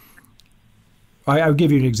felt. I'll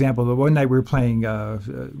give you an example. The one night we were playing,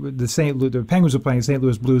 the Penguins were playing St.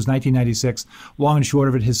 Louis Blues, 1996. Long and short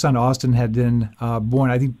of it, his son Austin had been born,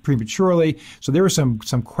 I think, prematurely. So there were some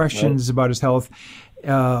questions about his health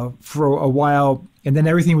for a while, and then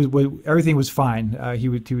everything was fine. He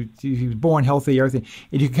was born healthy, everything,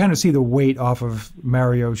 and you can kind of see the weight off of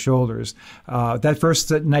Mario's shoulders. That first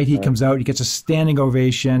night he comes out, he gets a standing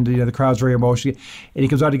ovation. The crowd's very emotional, and he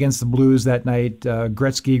comes out against the Blues that night.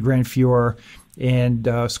 Gretzky, Grand Fuhrer. And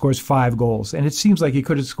scores 5 goals. And it seems like he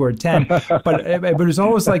could have scored 10. But it was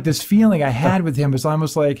always like this feeling I had with him. It's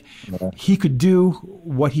almost like he could do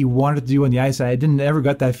what he wanted to do on the ice. I didn't ever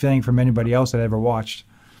got that feeling from anybody else I'd ever watched.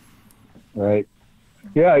 Right.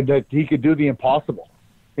 Yeah, that he could do the impossible.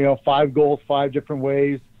 5 goals, 5 different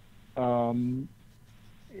ways. And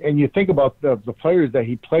you think about the players that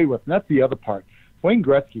he played with, and that's the other part. Wayne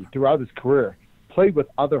Gretzky, throughout his career, played with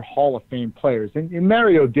other Hall of Fame players. And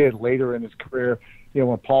Mario did later in his career,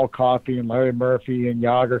 when Paul Coffey and Larry Murphy and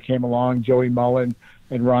Yager came along, Joey Mullen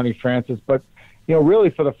and Ronnie Francis. But, really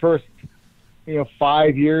for the first,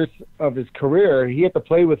 5 years of his career, he had to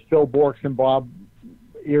play with Phil Bourque and Bob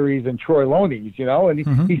Errey and Troy Loney,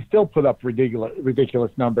 and he still put up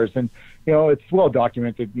ridiculous numbers. And, it's well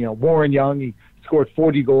documented. Warren Young, he scored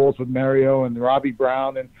 40 goals with Mario, and Robbie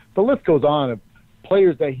Brown, and the list goes on of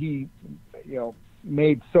players that he,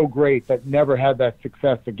 made so great that never had that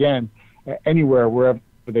success again anywhere, wherever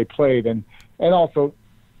they played. And also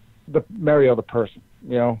the Mario, the person,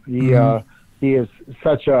 he is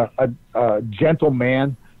such a gentle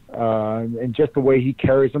man, and just the way he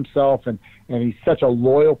carries himself, and he's such a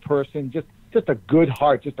loyal person, just a good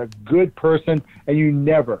heart, just a good person. And you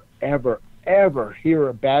never, ever, ever hear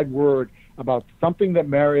a bad word about something that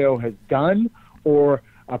Mario has done or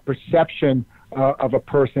a perception of a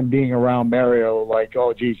person being around Mario, like,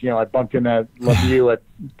 oh, geez, I bumped in at Lemieux at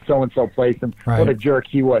so-and-so place, and what a jerk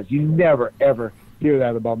he was. You never, ever hear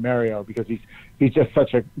that about Mario because he's just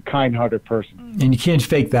such a kind-hearted person. And you can't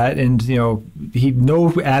fake that. And,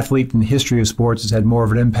 no athlete in the history of sports has had more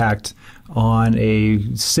of an impact on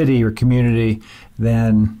a city or community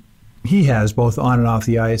than he has, both on and off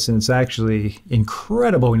the ice. And it's actually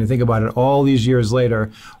incredible when you think about it, all these years later,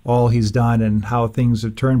 all he's done and how things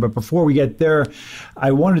have turned. But before we get there,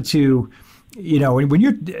 I wanted to, when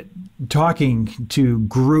you're talking to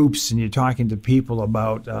groups and you're talking to people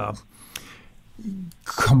about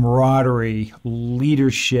camaraderie,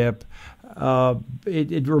 leadership,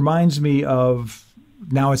 it reminds me of,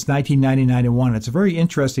 now it's 1990-91. It's a very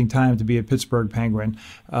interesting time to be a Pittsburgh Penguin.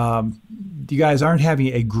 You guys aren't having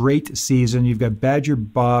a great season. You've got Badger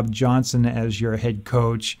Bob Johnson as your head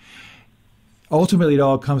coach. Ultimately, it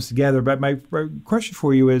all comes together. But my question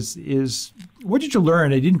for you is what did you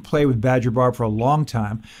learn? I didn't play with Badger Bob for a long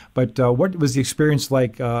time, but what was the experience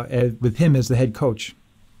like with him as the head coach?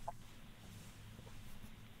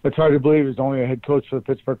 It's hard to believe he was only a head coach for the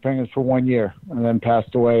Pittsburgh Penguins for 1 year and then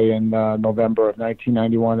passed away in November of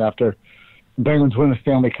 1991 after the Penguins won the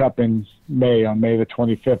Stanley Cup on May the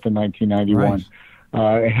 25th in 1991.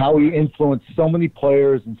 Right. And how he influenced so many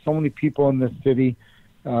players and so many people in this city.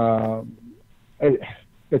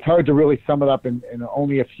 It's hard to really sum it up in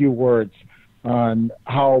only a few words on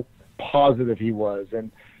how positive he was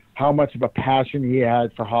and how much of a passion he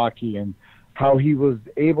had for hockey and how he was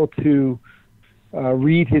able to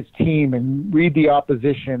read his team and read the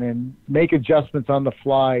opposition and make adjustments on the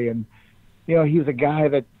fly. And, he was a guy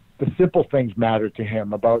that the simple things mattered to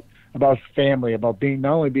him about family, about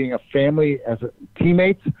not only being a family as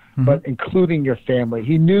teammates, but including your family.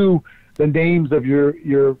 He knew the names of your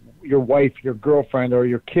wife, your girlfriend, or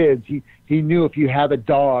your kids. He knew if you had a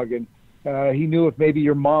dog, and he knew if maybe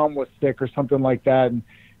your mom was sick or something like that. And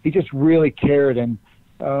he just really cared. And,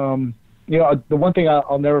 the one thing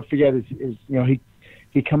I'll never forget is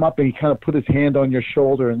he'd come up and he kind of put his hand on your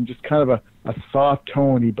shoulder and just kind of a soft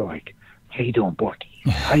tone. He'd be like, "How you doing, Bourque?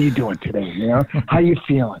 How you doing today? How you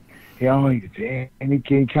feeling?" And he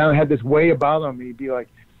kind of had this way about him. He'd be like,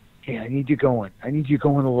 "Hey, I need you going. I need you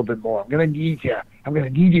going a little bit more. I'm gonna need you. I'm gonna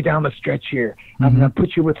need you down the stretch here. I'm gonna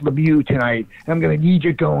put you with Lemieux tonight. I'm gonna need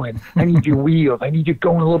you going. I need your wheels. I need you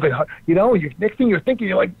going a little bit. Next thing you're thinking,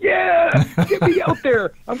 you're like, yeah, get me out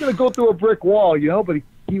there. I'm gonna go through a brick wall, But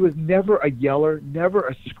he was never a yeller, never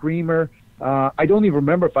a screamer. I don't even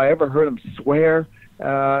remember if I ever heard him swear.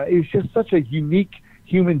 He was just such a unique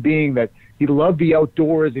human being that he loved the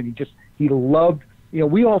outdoors, and he loved.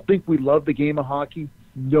 We all think we love the game of hockey.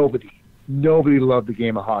 Nobody loved the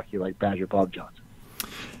game of hockey like Badger Bob Johnson.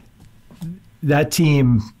 That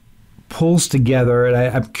team pulls together, and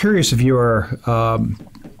I'm curious if your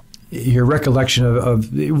recollection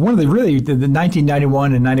of one of the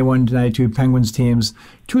 1991 and 91-92 Penguins teams,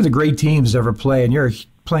 two of the great teams to ever play, and you're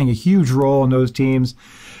playing a huge role in those teams.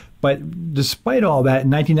 But despite all that,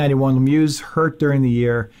 in 1991, Lemieux's hurt during the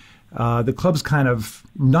year. The club's kind of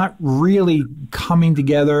not really coming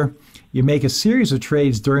together. You make a series of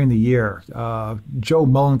trades during the year. Joe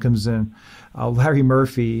Mullen comes in, Larry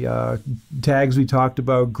Murphy, tags we talked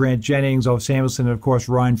about, Grant Jennings, O. Samuelson, and of course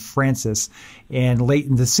Ron Francis. And late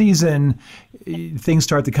in the season, things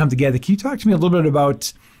start to come together. Can you talk to me a little bit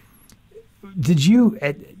about, did you,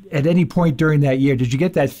 at any point during that year, did you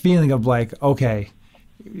get that feeling of like, okay,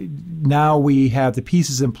 now we have the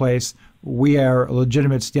pieces in place, we are a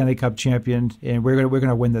legitimate Stanley Cup champion, and we're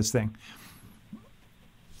gonna win this thing?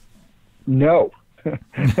 No,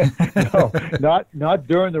 no, not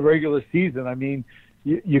during the regular season. I mean,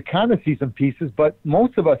 you kind of see some pieces, but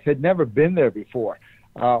most of us had never been there before.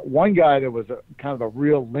 One guy that was kind of a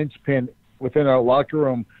real linchpin within our locker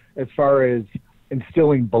room as far as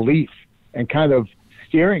instilling belief and kind of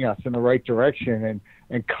steering us in the right direction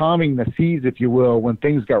and calming the seas, if you will, when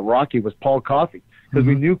things got rocky, was Paul Coffey, because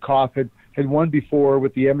we knew Koff had won before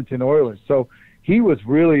with the Edmonton Oilers. So he was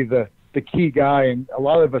really the key guy, and a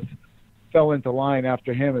lot of us fell into line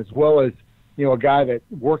after him, as well as, a guy that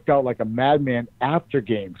worked out like a madman after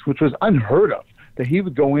games, which was unheard of, that he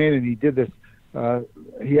would go in and he did this,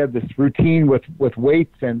 he had this routine with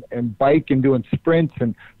weights and bike and doing sprints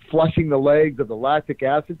and flushing the legs of the lactic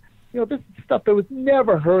acid. This is stuff that was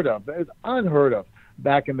never heard of. It was unheard of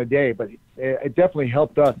back in the day, but it definitely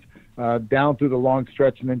helped us down through the long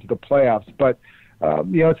stretch and into the playoffs. But,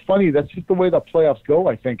 it's funny. That's just the way the playoffs go,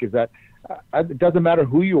 I think, is that it doesn't matter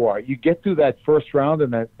who you are. You get through that first round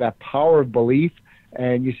and that power of belief,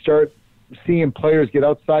 and you start seeing players get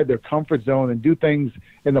outside their comfort zone and do things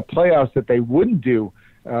in the playoffs that they wouldn't do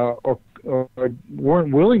or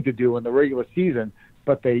weren't willing to do in the regular season,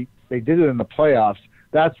 but they did it in the playoffs.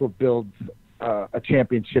 That's what builds a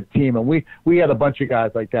championship team. And we had a bunch of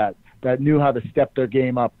guys like that knew how to step their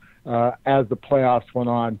game up as the playoffs went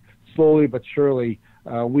on. Slowly but surely,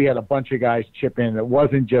 we had a bunch of guys chip in. It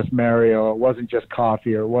wasn't just Mario, it wasn't just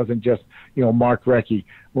Coffey, or it wasn't just Mark Recchi.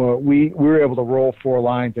 Well, we were able to roll four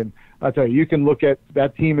lines, and I'll tell you, you can look at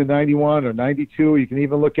that team in 91 or 92. You can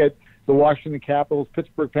even look at the Washington Capitals,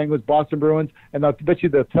 Pittsburgh Penguins, Boston Bruins, and I'll bet you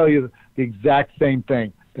they'll tell you the exact same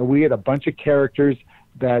thing. That we had a bunch of characters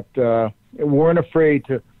that weren't afraid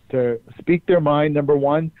to speak their mind, number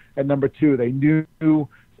one, and number two, they knew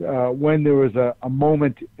when there was a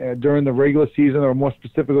moment during the regular season, or more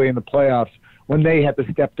specifically in the playoffs, when they had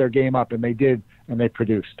to step their game up, and they did, and they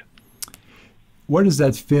produced. What is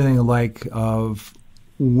that feeling like of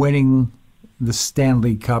winning the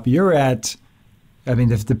Stanley Cup? You're at,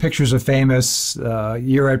 if the pictures are famous,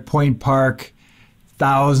 you're at Point Park,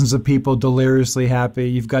 thousands of people deliriously happy.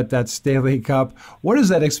 You've got that Stanley Cup. What is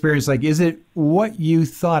that experience like? Is it what you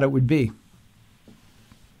thought it would be?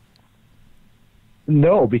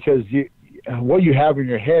 No, because what you have in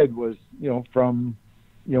your head was, from,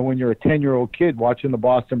 when you're a 10-year-old kid watching the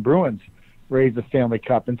Boston Bruins raise the Stanley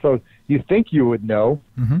Cup. And so you think you would know.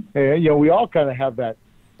 Mm-hmm. We all kind of have that,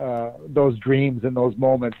 those dreams and those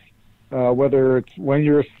moments, whether it's when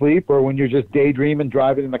you're asleep or when you're just daydreaming,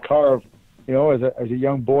 driving in the car of, as a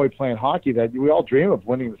young boy playing hockey, that we all dream of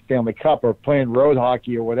winning the Stanley Cup or playing road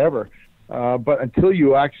hockey or whatever. But until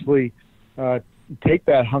you actually take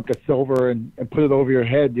that hunk of silver and put it over your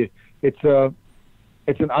head, it's an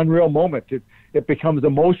unreal moment. It becomes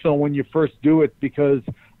emotional when you first do it, because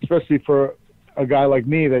especially for a guy like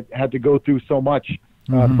me that had to go through so much,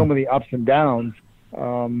 so many ups and downs,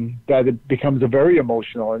 that it becomes a very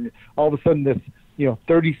emotional. And all of a sudden this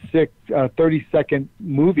 30-second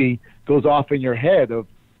movie goes off in your head of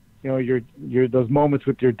your those moments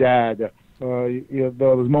with your dad,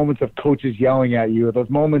 those moments of coaches yelling at you, those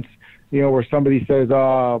moments where somebody says,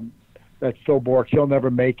 "Oh, that's Phil Bourque, he'll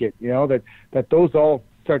never make it." That those all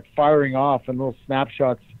start firing off, and little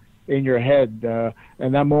snapshots in your head.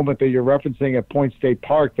 And that moment that you're referencing at Point State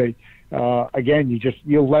Park, again,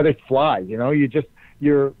 you'll let it fly.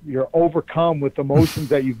 You're overcome with emotions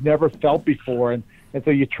that you've never felt before, and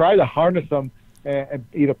so you try to harness them and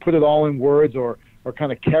either put it all in words or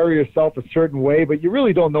kind of carry yourself a certain way, but you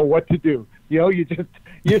really don't know what to do. You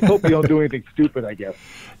just hope you don't do anything stupid, I guess.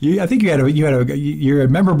 I think you had a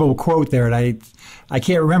memorable quote there, and I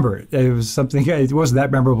can't remember it. It was something. It wasn't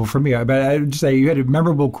that memorable for me, but I would say you had a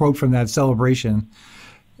memorable quote from that celebration.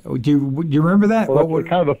 Do you remember that? Well, that's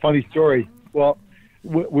kind of a funny story. Well,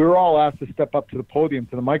 we were all asked to step up to the podium,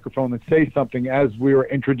 to the microphone, and say something as we were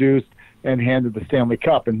introduced and handed the Stanley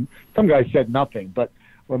Cup. And some guys said nothing, but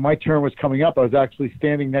when my turn was coming up, I was actually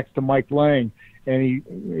standing next to Mike Lang, and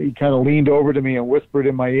he kind of leaned over to me and whispered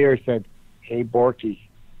in my ear, said, "Hey, Bourque,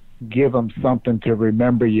 give them something to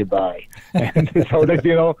remember you by." And so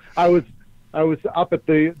that, I was up at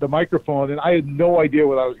the microphone, and I had no idea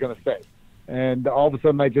what I was going to say. And all of a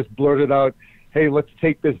sudden, I just blurted out, "Hey, let's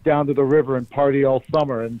take this down to the river and party all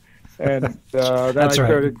summer." And then I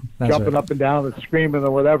started jumping up and down and screaming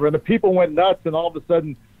or whatever. And the people went nuts, and all of a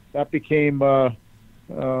sudden, that became a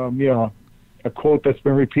quote that's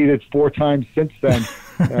been repeated 4 times since then.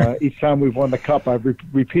 Each time we've won the Cup, I've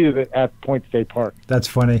repeated it at Point State Park. That's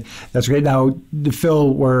funny. That's great. Now,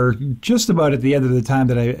 Phil, we're just about at the end of the time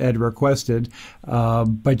that I had requested,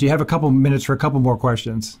 but you have a couple minutes for a couple more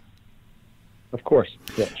questions. Of course.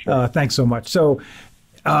 Yeah, sure. Thanks so much. So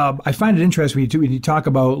I find it interesting when you talk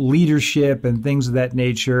about leadership and things of that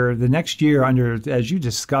nature. The next year, under, as you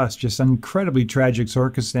discussed, just incredibly tragic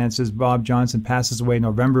circumstances, Bob Johnson passes away in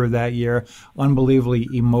November of that year. Unbelievably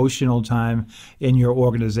emotional time in your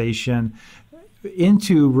organization.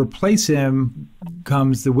 To replace him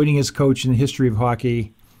comes the winningest coach in the history of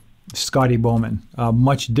hockey, Scotty Bowman, a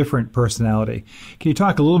much different personality. Can you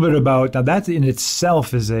talk a little bit about, now that in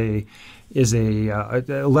itself is a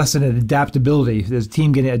lesson in adaptability. There's a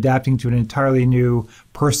team adapting to an entirely new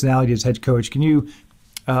personality as head coach. Can you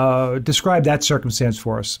describe that circumstance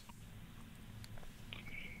for us?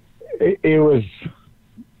 It was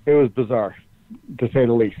bizarre, to say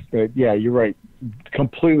the least. But yeah, you're right.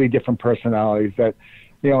 Completely different personalities. That,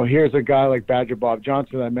 here's a guy like Badger Bob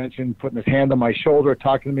Johnson I mentioned, putting his hand on my shoulder,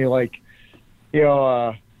 talking to me like, like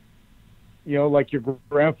your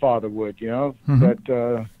grandfather would. Mm-hmm.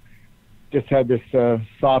 That. Just had this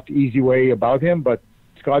soft, easy way about him, but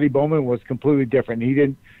Scotty Bowman was completely different. He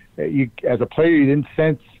didn't, as a player, you didn't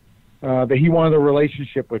sense that he wanted a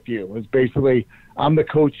relationship with you. It was basically, I'm the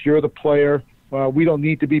coach, you're the player. We don't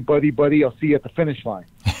need to be buddy-buddy. I'll see you at the finish line.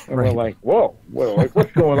 And Right. We're like, whoa,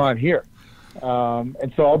 what's going on here?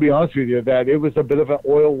 And so I'll be honest with you that it was a bit of an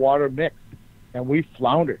oil-water mix, and we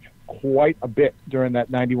floundered quite a bit during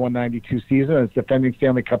that 91-92 season as defending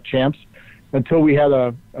Stanley Cup champs, until we had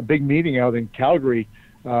a big meeting out in Calgary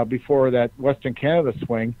before that Western Canada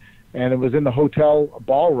swing, and it was in the hotel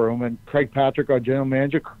ballroom, and Craig Patrick, our general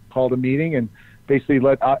manager, called a meeting and basically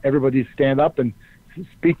let everybody stand up and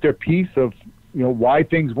speak their piece of why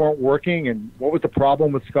things weren't working and what was the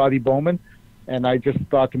problem with Scotty Bowman. And I just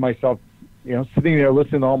thought to myself, sitting there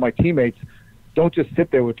listening to all my teammates, don't just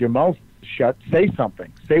sit there with your mouth shut, say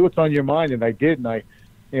something, say what's on your mind. And I did, and I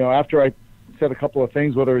after I said a couple of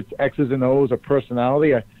things, whether it's X's and O's or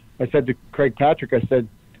personality, I said to Craig Patrick, I said,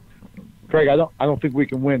 Craig, I don't think we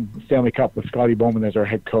can win the Stanley Cup with Scotty Bowman as our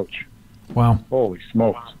head coach. Wow. Holy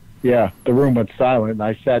smokes. Yeah, the room went silent, and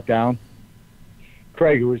I sat down.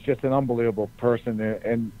 Craig, who was just an unbelievable person,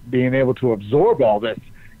 and being able to absorb all this.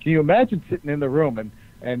 Can you imagine sitting in the room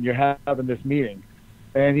and you're having this meeting?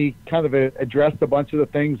 And he kind of addressed a bunch of the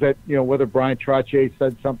things that, whether Brian Trottier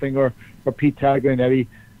said something or Pete Taglianetti,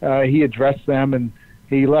 he addressed them, and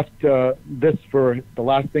he left this for the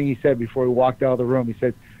last thing he said before he walked out of the room. He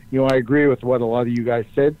said, I agree with what a lot of you guys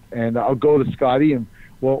said, and I'll go to Scotty, and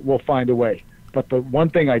we'll find a way. But the one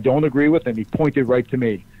thing I don't agree with, and he pointed right to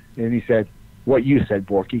me, and he said, what you said,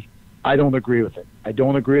 Bourque, I don't agree with it. I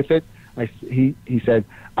don't agree with it. He said,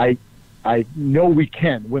 I know we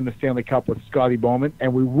can win the Stanley Cup with Scotty Bowman,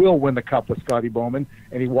 and we will win the Cup with Scotty Bowman,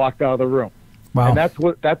 and he walked out of the room. Wow. And that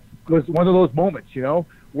was one of those moments,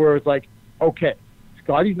 where it's like, okay,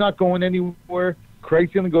 Scotty's not going anywhere.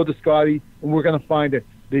 Craig's going to go to Scotty, and we're going to find it.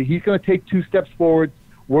 He's going to take 2 steps forward.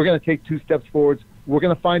 We're going to take 2 steps forwards. We're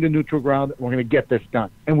going to find a neutral ground. And we're going to get this done.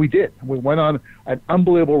 And we did. We went on an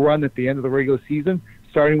unbelievable run at the end of the regular season,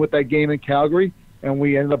 starting with that game in Calgary, and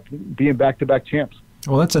we ended up being back-to-back champs.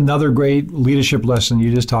 Well, that's another great leadership lesson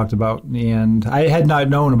you just talked about, and I had not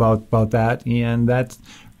known about that, and that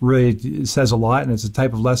really says a lot, and it's a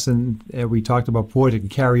type of lesson we talked about before that can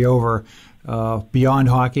carry over beyond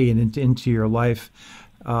hockey and into your life.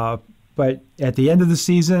 But at the end of the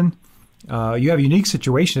season, you have a unique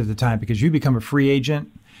situation at the time because you become a free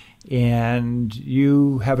agent and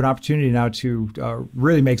you have an opportunity now to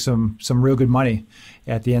really make some real good money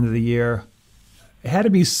at the end of the year. It had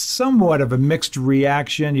to be somewhat of a mixed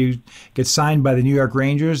reaction. You get signed by the New York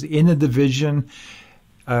Rangers in the division,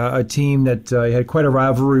 a team that you had quite a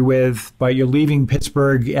rivalry with, but you're leaving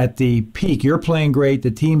Pittsburgh at the peak. You're playing great.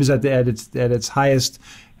 The team is at its highest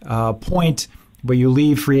point, but you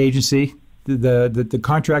leave free agency. The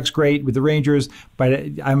contract's great with the Rangers, but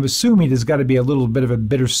I'm assuming there's got to be a little bit of a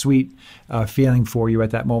bittersweet feeling for you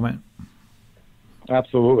at that moment.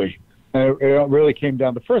 Absolutely. And it really came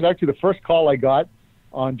down. The first call I got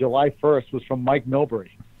on July 1st was from Mike Milbury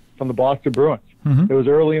from the Boston Bruins. Mm-hmm. It was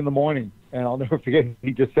early in the morning, and I'll never forget.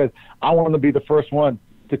 He just said, "I want to be the first one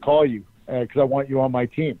to call you because I want you on my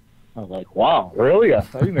team." I was like, "Wow, really? I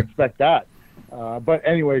didn't expect that." But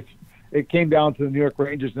anyways, it came down to the New York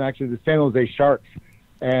Rangers and actually the San Jose Sharks,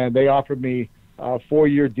 and they offered me a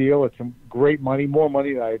 4-year deal at some great money, more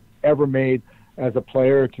money than I'd ever made as a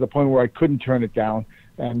player, to the point where I couldn't turn it down.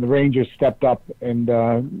 And the Rangers stepped up and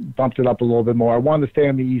bumped it up a little bit more. I wanted to stay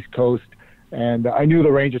on the East Coast, and I knew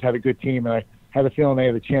the Rangers had a good team, and I had a feeling they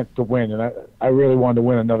had a chance to win, and I really wanted to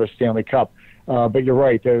win another Stanley Cup. But you're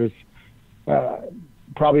right, there was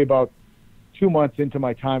probably about 2 months into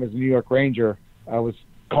my time as a New York Ranger, I was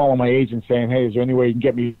calling my agent saying, "Hey, is there any way you can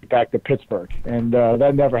get me back to Pittsburgh?" And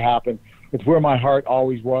that never happened. It's where my heart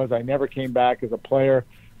always was. I never came back as a player.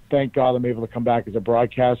 Thank God I'm able to come back as a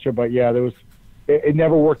broadcaster. But yeah, it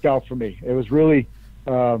never worked out for me. It was really,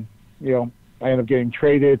 I ended up getting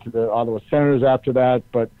traded to the Ottawa Senators after that.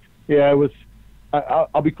 But yeah, it was,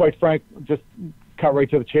 I'll be quite frank, just cut right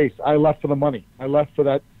to the chase. I left for the money. I left for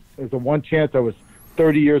that. It was the one chance. I was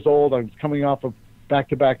 30 years old. I was coming off of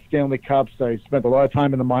back-to-back Stanley Cups. I spent a lot of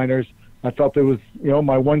time in the minors. I felt it was,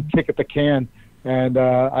 my one kick at the can, and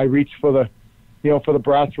I reached for the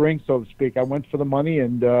brass ring, so to speak. I went for the money,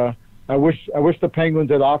 and I wish the Penguins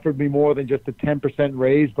had offered me more than just a 10%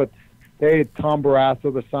 raise, but they had Tom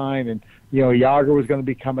Barrasso to sign, and Yager was going to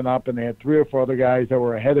be coming up, and they had 3 or 4 other guys that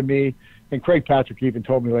were ahead of me. And Craig Patrick even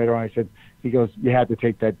told me later on, he goes, "You had to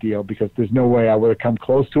take that deal because there's no way I would have come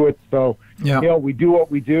close to it." So, we do what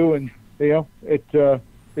we do, and it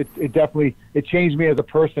definitely changed me as a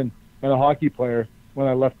person and a hockey player when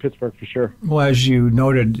I left Pittsburgh, for sure. Well, as you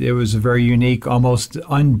noted, it was a very unique, almost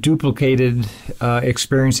unduplicated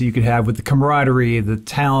experience that you could have with the camaraderie, the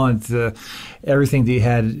talent, everything that you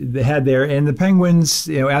had there. And the Penguins,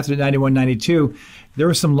 after the 91-92, there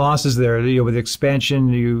were some losses there. With expansion,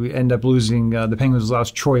 you end up losing. The Penguins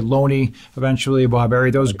lost Troy Loney eventually, Bob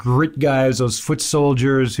Errey. Those grit guys, those foot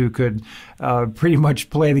soldiers who could pretty much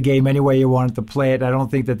play the game any way you wanted to play it. I don't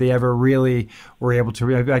think that they ever really were able to.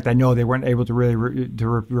 In fact, I know they weren't able to really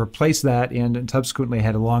replace that, and subsequently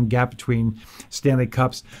had a long gap between Stanley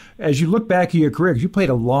Cups. As you look back at your career, because you played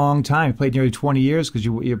a long time, you played nearly 20 years, because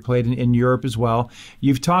you played in Europe as well.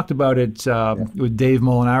 You've talked about it with Dave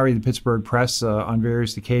Molinari, the Pittsburgh Press, on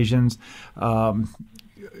various occasions, about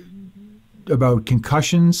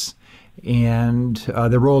concussions and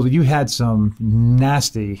the role that you had some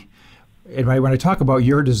nasty. And when I talk about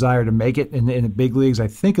your desire to make it in the big leagues, I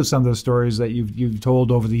think of some of those stories that you've told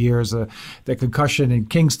over the years. The concussion in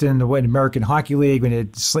Kingston, the American Hockey League, when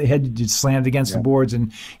it slammed against the boards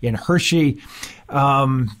in Hershey.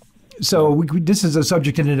 So this is a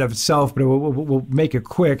subject in and of itself, but we'll make it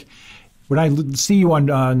quick. When I see you on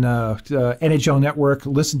NHL Network,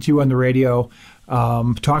 listen to you on the radio,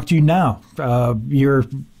 talk to you now, you're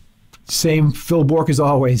same Phil Bourque as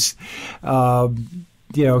always.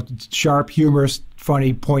 Sharp, humorous,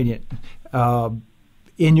 funny, poignant.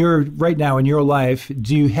 Right now in your life,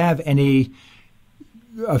 do you have any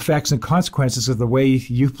effects and consequences of the way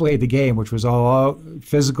you played the game, which was all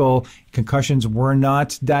physical? Concussions were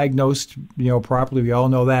not diagnosed, properly. We all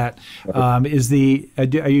know that. Are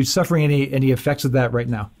you suffering any effects of that right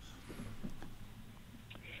now?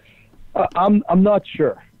 I'm not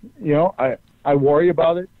sure. I worry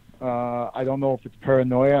about it. I don't know if it's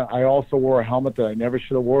paranoia. I also wore a helmet that I never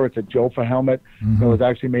should have wore. It's a Jofa helmet. Mm-hmm. It was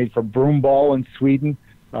actually made for broomball in Sweden.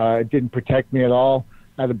 It didn't protect me at all.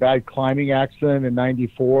 I had a bad climbing accident in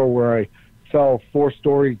 '94 where I fell 4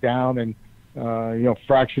 stories down and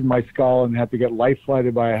fractured my skull and had to get life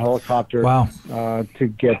flighted by a helicopter. Wow. To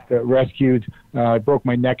get rescued. I broke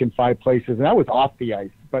my neck in 5 places, and that was off the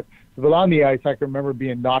ice. But on the ice, I can remember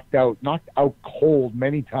being knocked out cold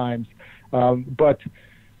many times. But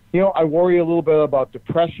I worry a little bit about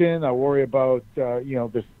depression. I worry about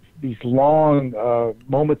these long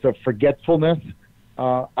moments of forgetfulness.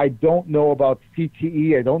 I don't know about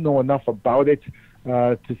CTE. I don't know enough about it.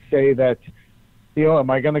 to say that, am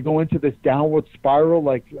I going to go into this downward spiral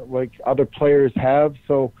like other players have?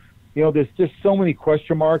 So, there's just so many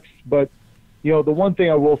question marks. But, the one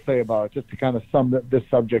thing I will say about it, just to kind of sum this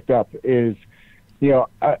subject up, is,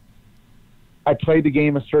 I played the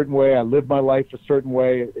game a certain way. I lived my life a certain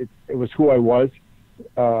way. It was who I was.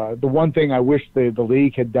 The one thing I wish the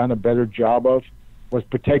league had done a better job of was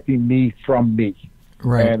protecting me from me.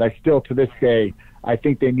 Right. And I still, to this day, I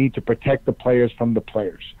think they need to protect the players from the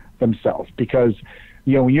players themselves. Because,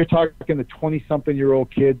 when you're talking to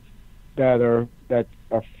 20-something-year-old kids that are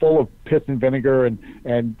full of piss and vinegar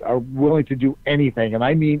and are willing to do anything, and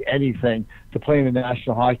I mean anything, to play in the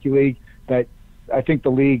National Hockey League, that I think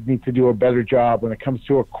the league needs to do a better job when it comes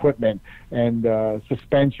to equipment and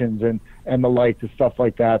suspensions and the like, and stuff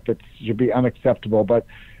like that should be unacceptable. But,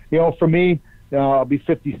 for me, I'll be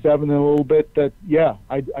 57 in a little bit, that,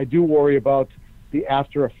 I do worry about the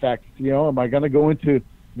after effects. Am I going to go into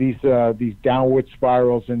these downward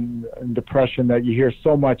spirals and depression that you hear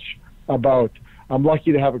so much about? I'm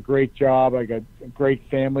lucky to have a great job. I got a great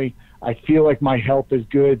family. I feel like my health is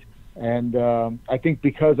good. And I think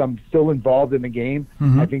because I'm still involved in the game,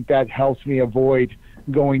 I think that helps me avoid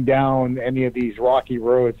going down any of these rocky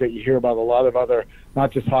roads that you hear about a lot of other,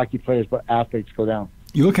 not just hockey players, but athletes go down.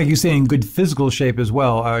 You look like you stay in good physical shape as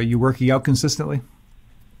well. Are you working out consistently?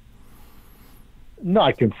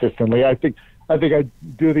 Not consistently. I think I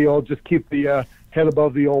do the old, just keep the head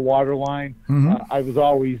above the old water line. I was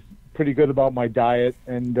always pretty good about my diet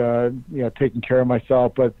and taking care of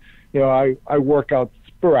myself, but I work out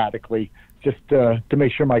sporadically just to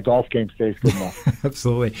make sure my golf game stays good enough.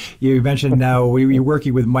 Absolutely. You mentioned now you're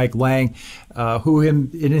working with Mike Lang, who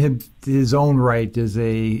in his own right is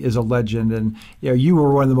a legend, and you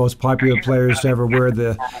were one of the most popular players to ever wear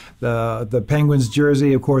the Penguins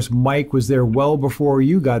jersey. Of course, Mike was there well before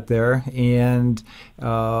you got there, and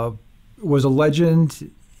was a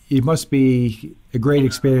legend. It must be a great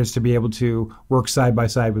experience to be able to work side by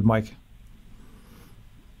side with Mike.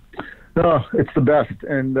 No, it's the best.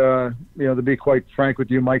 And, to be quite frank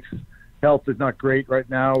with you, Mike's health is not great right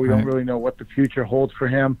now. We don't really know what the future holds for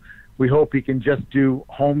him. We hope he can just do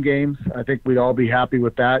home games. I think we'd all be happy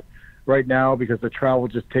with that right now because the travel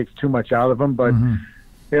just takes too much out of him. But,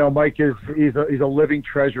 Mike he's a living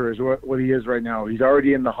treasure is what he is right now. He's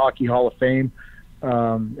already in the Hockey Hall of Fame as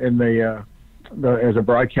a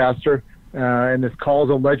broadcaster. And his calls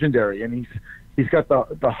are legendary. And he's got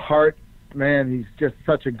the heart. Man, he's just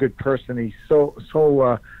such a good person. He's so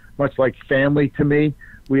much like family to me.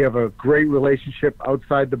 We have a great relationship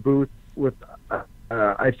outside the booth with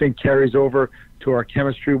I think carries over to our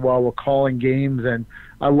chemistry while we're calling games, and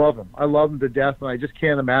I love him. I love him to death, and I just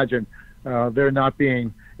can't imagine there not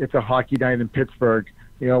being It's a Hockey Night in Pittsburgh,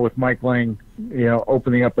 with Mike Lang,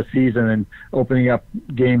 opening up a season and opening up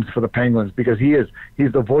games for the Penguins, because he's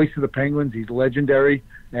the voice of the Penguins. He's legendary,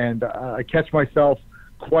 and I catch myself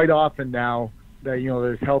quite often now that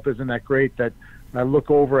his health isn't that great, that I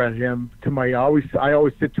look over at him I always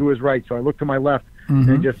sit to his right, so I look to my left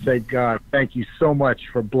and just say, God, thank you so much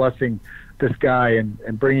for blessing this guy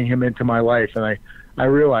and bringing him into my life. And I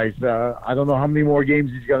realize I don't know how many more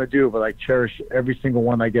games he's going to do, but I cherish every single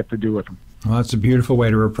one I get to do with him. Well, that's a beautiful way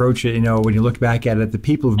to approach it. When you look back at it, the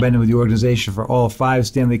people who've been with the organization for all 5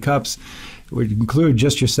 Stanley Cups would include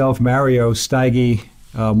just yourself, Mario, Steige,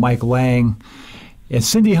 Mike Lang, and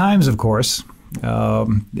Cindy Himes, of course,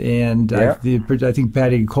 and I think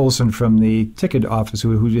Patty Colson from the ticket office,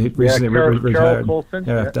 who recently retired. Carol Colson.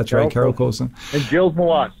 Yeah, that's right, Carol Colson. And Gilles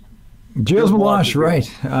Meloche. Gilles Meloche, right.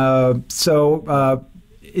 So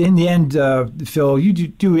in the end, Phil, you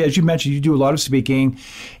do, as you mentioned, you do a lot of speaking.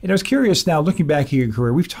 And I was curious now, looking back at your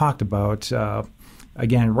career, we've talked about,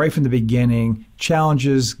 again, right from the beginning,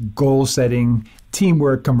 challenges, goal setting,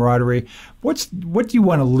 teamwork, camaraderie. What do you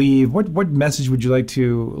want to leave? What message would you like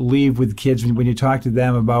to leave with kids when you talk to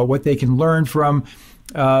them about what they can learn from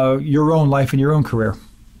your own life and your own career?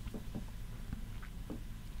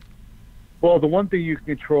 Well, the one thing you can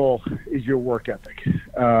control is your work ethic.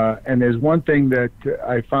 And there's one thing that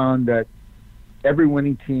I found, that every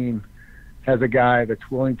winning team has a guy that's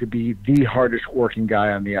willing to be the hardest working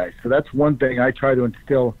guy on the ice. So that's one thing I try to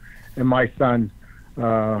instill in my son,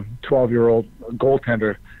 12-year-old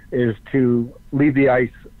goaltender, is to leave the ice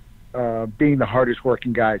being the hardest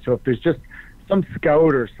working guy. So if there's just some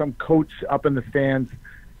scout or some coach up in the stands,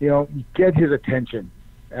 get his attention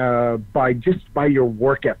by your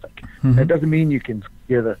work ethic. That doesn't mean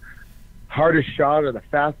you're the hardest shot or the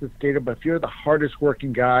fastest skater, but if you're the hardest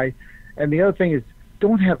working guy. And the other thing is,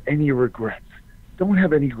 don't have any regrets. Don't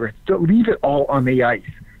leave it all on the ice.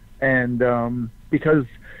 And because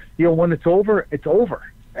when it's over, it's over.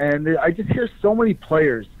 And I just hear so many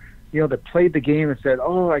players, that played the game and said,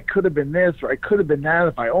 oh, I could have been this or I could have been that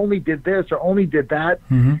if I only did this or only did that.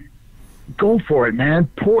 Mm-hmm. Go for it, man.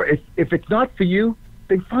 If it's not for you,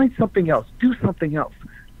 then find something else. Do something else.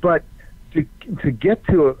 But to get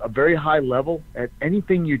to a very high level at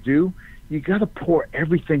anything you do, you got to pour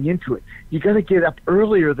everything into it. You got to get up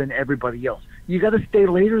earlier than everybody else. You got to stay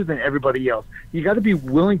later than everybody else. You got to be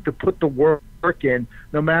willing to put the work in,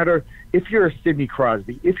 no matter if you're a Sidney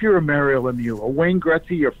Crosby, if you're a Mario Lemieux, a Wayne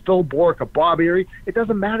Gretzky, or Phil Bourque, a Bob Errey. It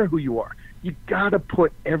doesn't matter who you are. You got to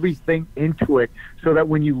put everything into it so that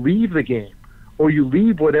when you leave the game or you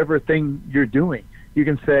leave whatever thing you're doing, you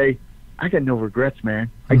can say, I got no regrets, man.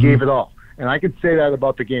 I gave it all. And I can say that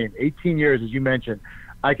about the game. 18 years, as you mentioned.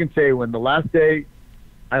 I can say when the last day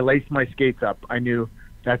I laced my skates up, I knew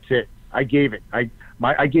that's it. I gave it.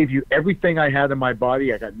 I gave you everything I had in my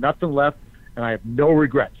body. I got nothing left, and I have no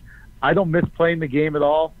regrets. I don't miss playing the game at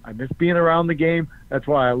all. I miss being around the game. That's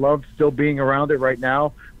why I love still being around it right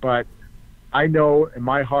now. But I know in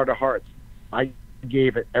my heart of hearts, I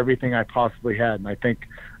gave it everything I possibly had. And I think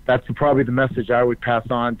that's probably the message I would pass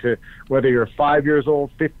on to whether you're 5 years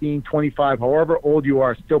old, 15, 25, however old you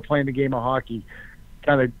are, still playing the game of hockey.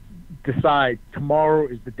 Kind of decide tomorrow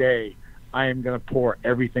is the day I am going to pour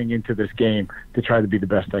everything into this game to try to be the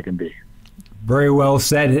best I can be. Very well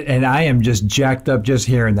said, and I am just jacked up just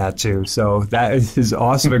hearing that too. So that is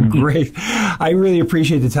awesome and great. I really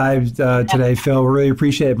appreciate the time today, Phil. Really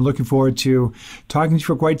appreciate it. I'm looking forward to talking to you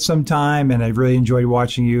for quite some time, and I really enjoyed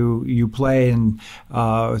watching you play and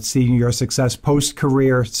seeing your success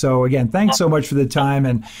post-career. So again, thanks so much for the time,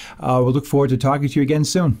 and we'll look forward to talking to you again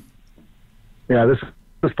soon. Yeah, this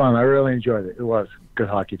was fun. I really enjoyed it. It was good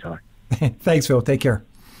hockey talk. Thanks, Phil. Take care.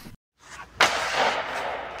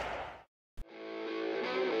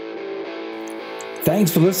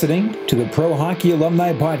 Thanks for listening to the Pro Hockey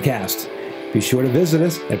Alumni Podcast. Be sure to visit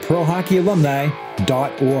us at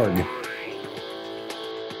prohockeyalumni.org.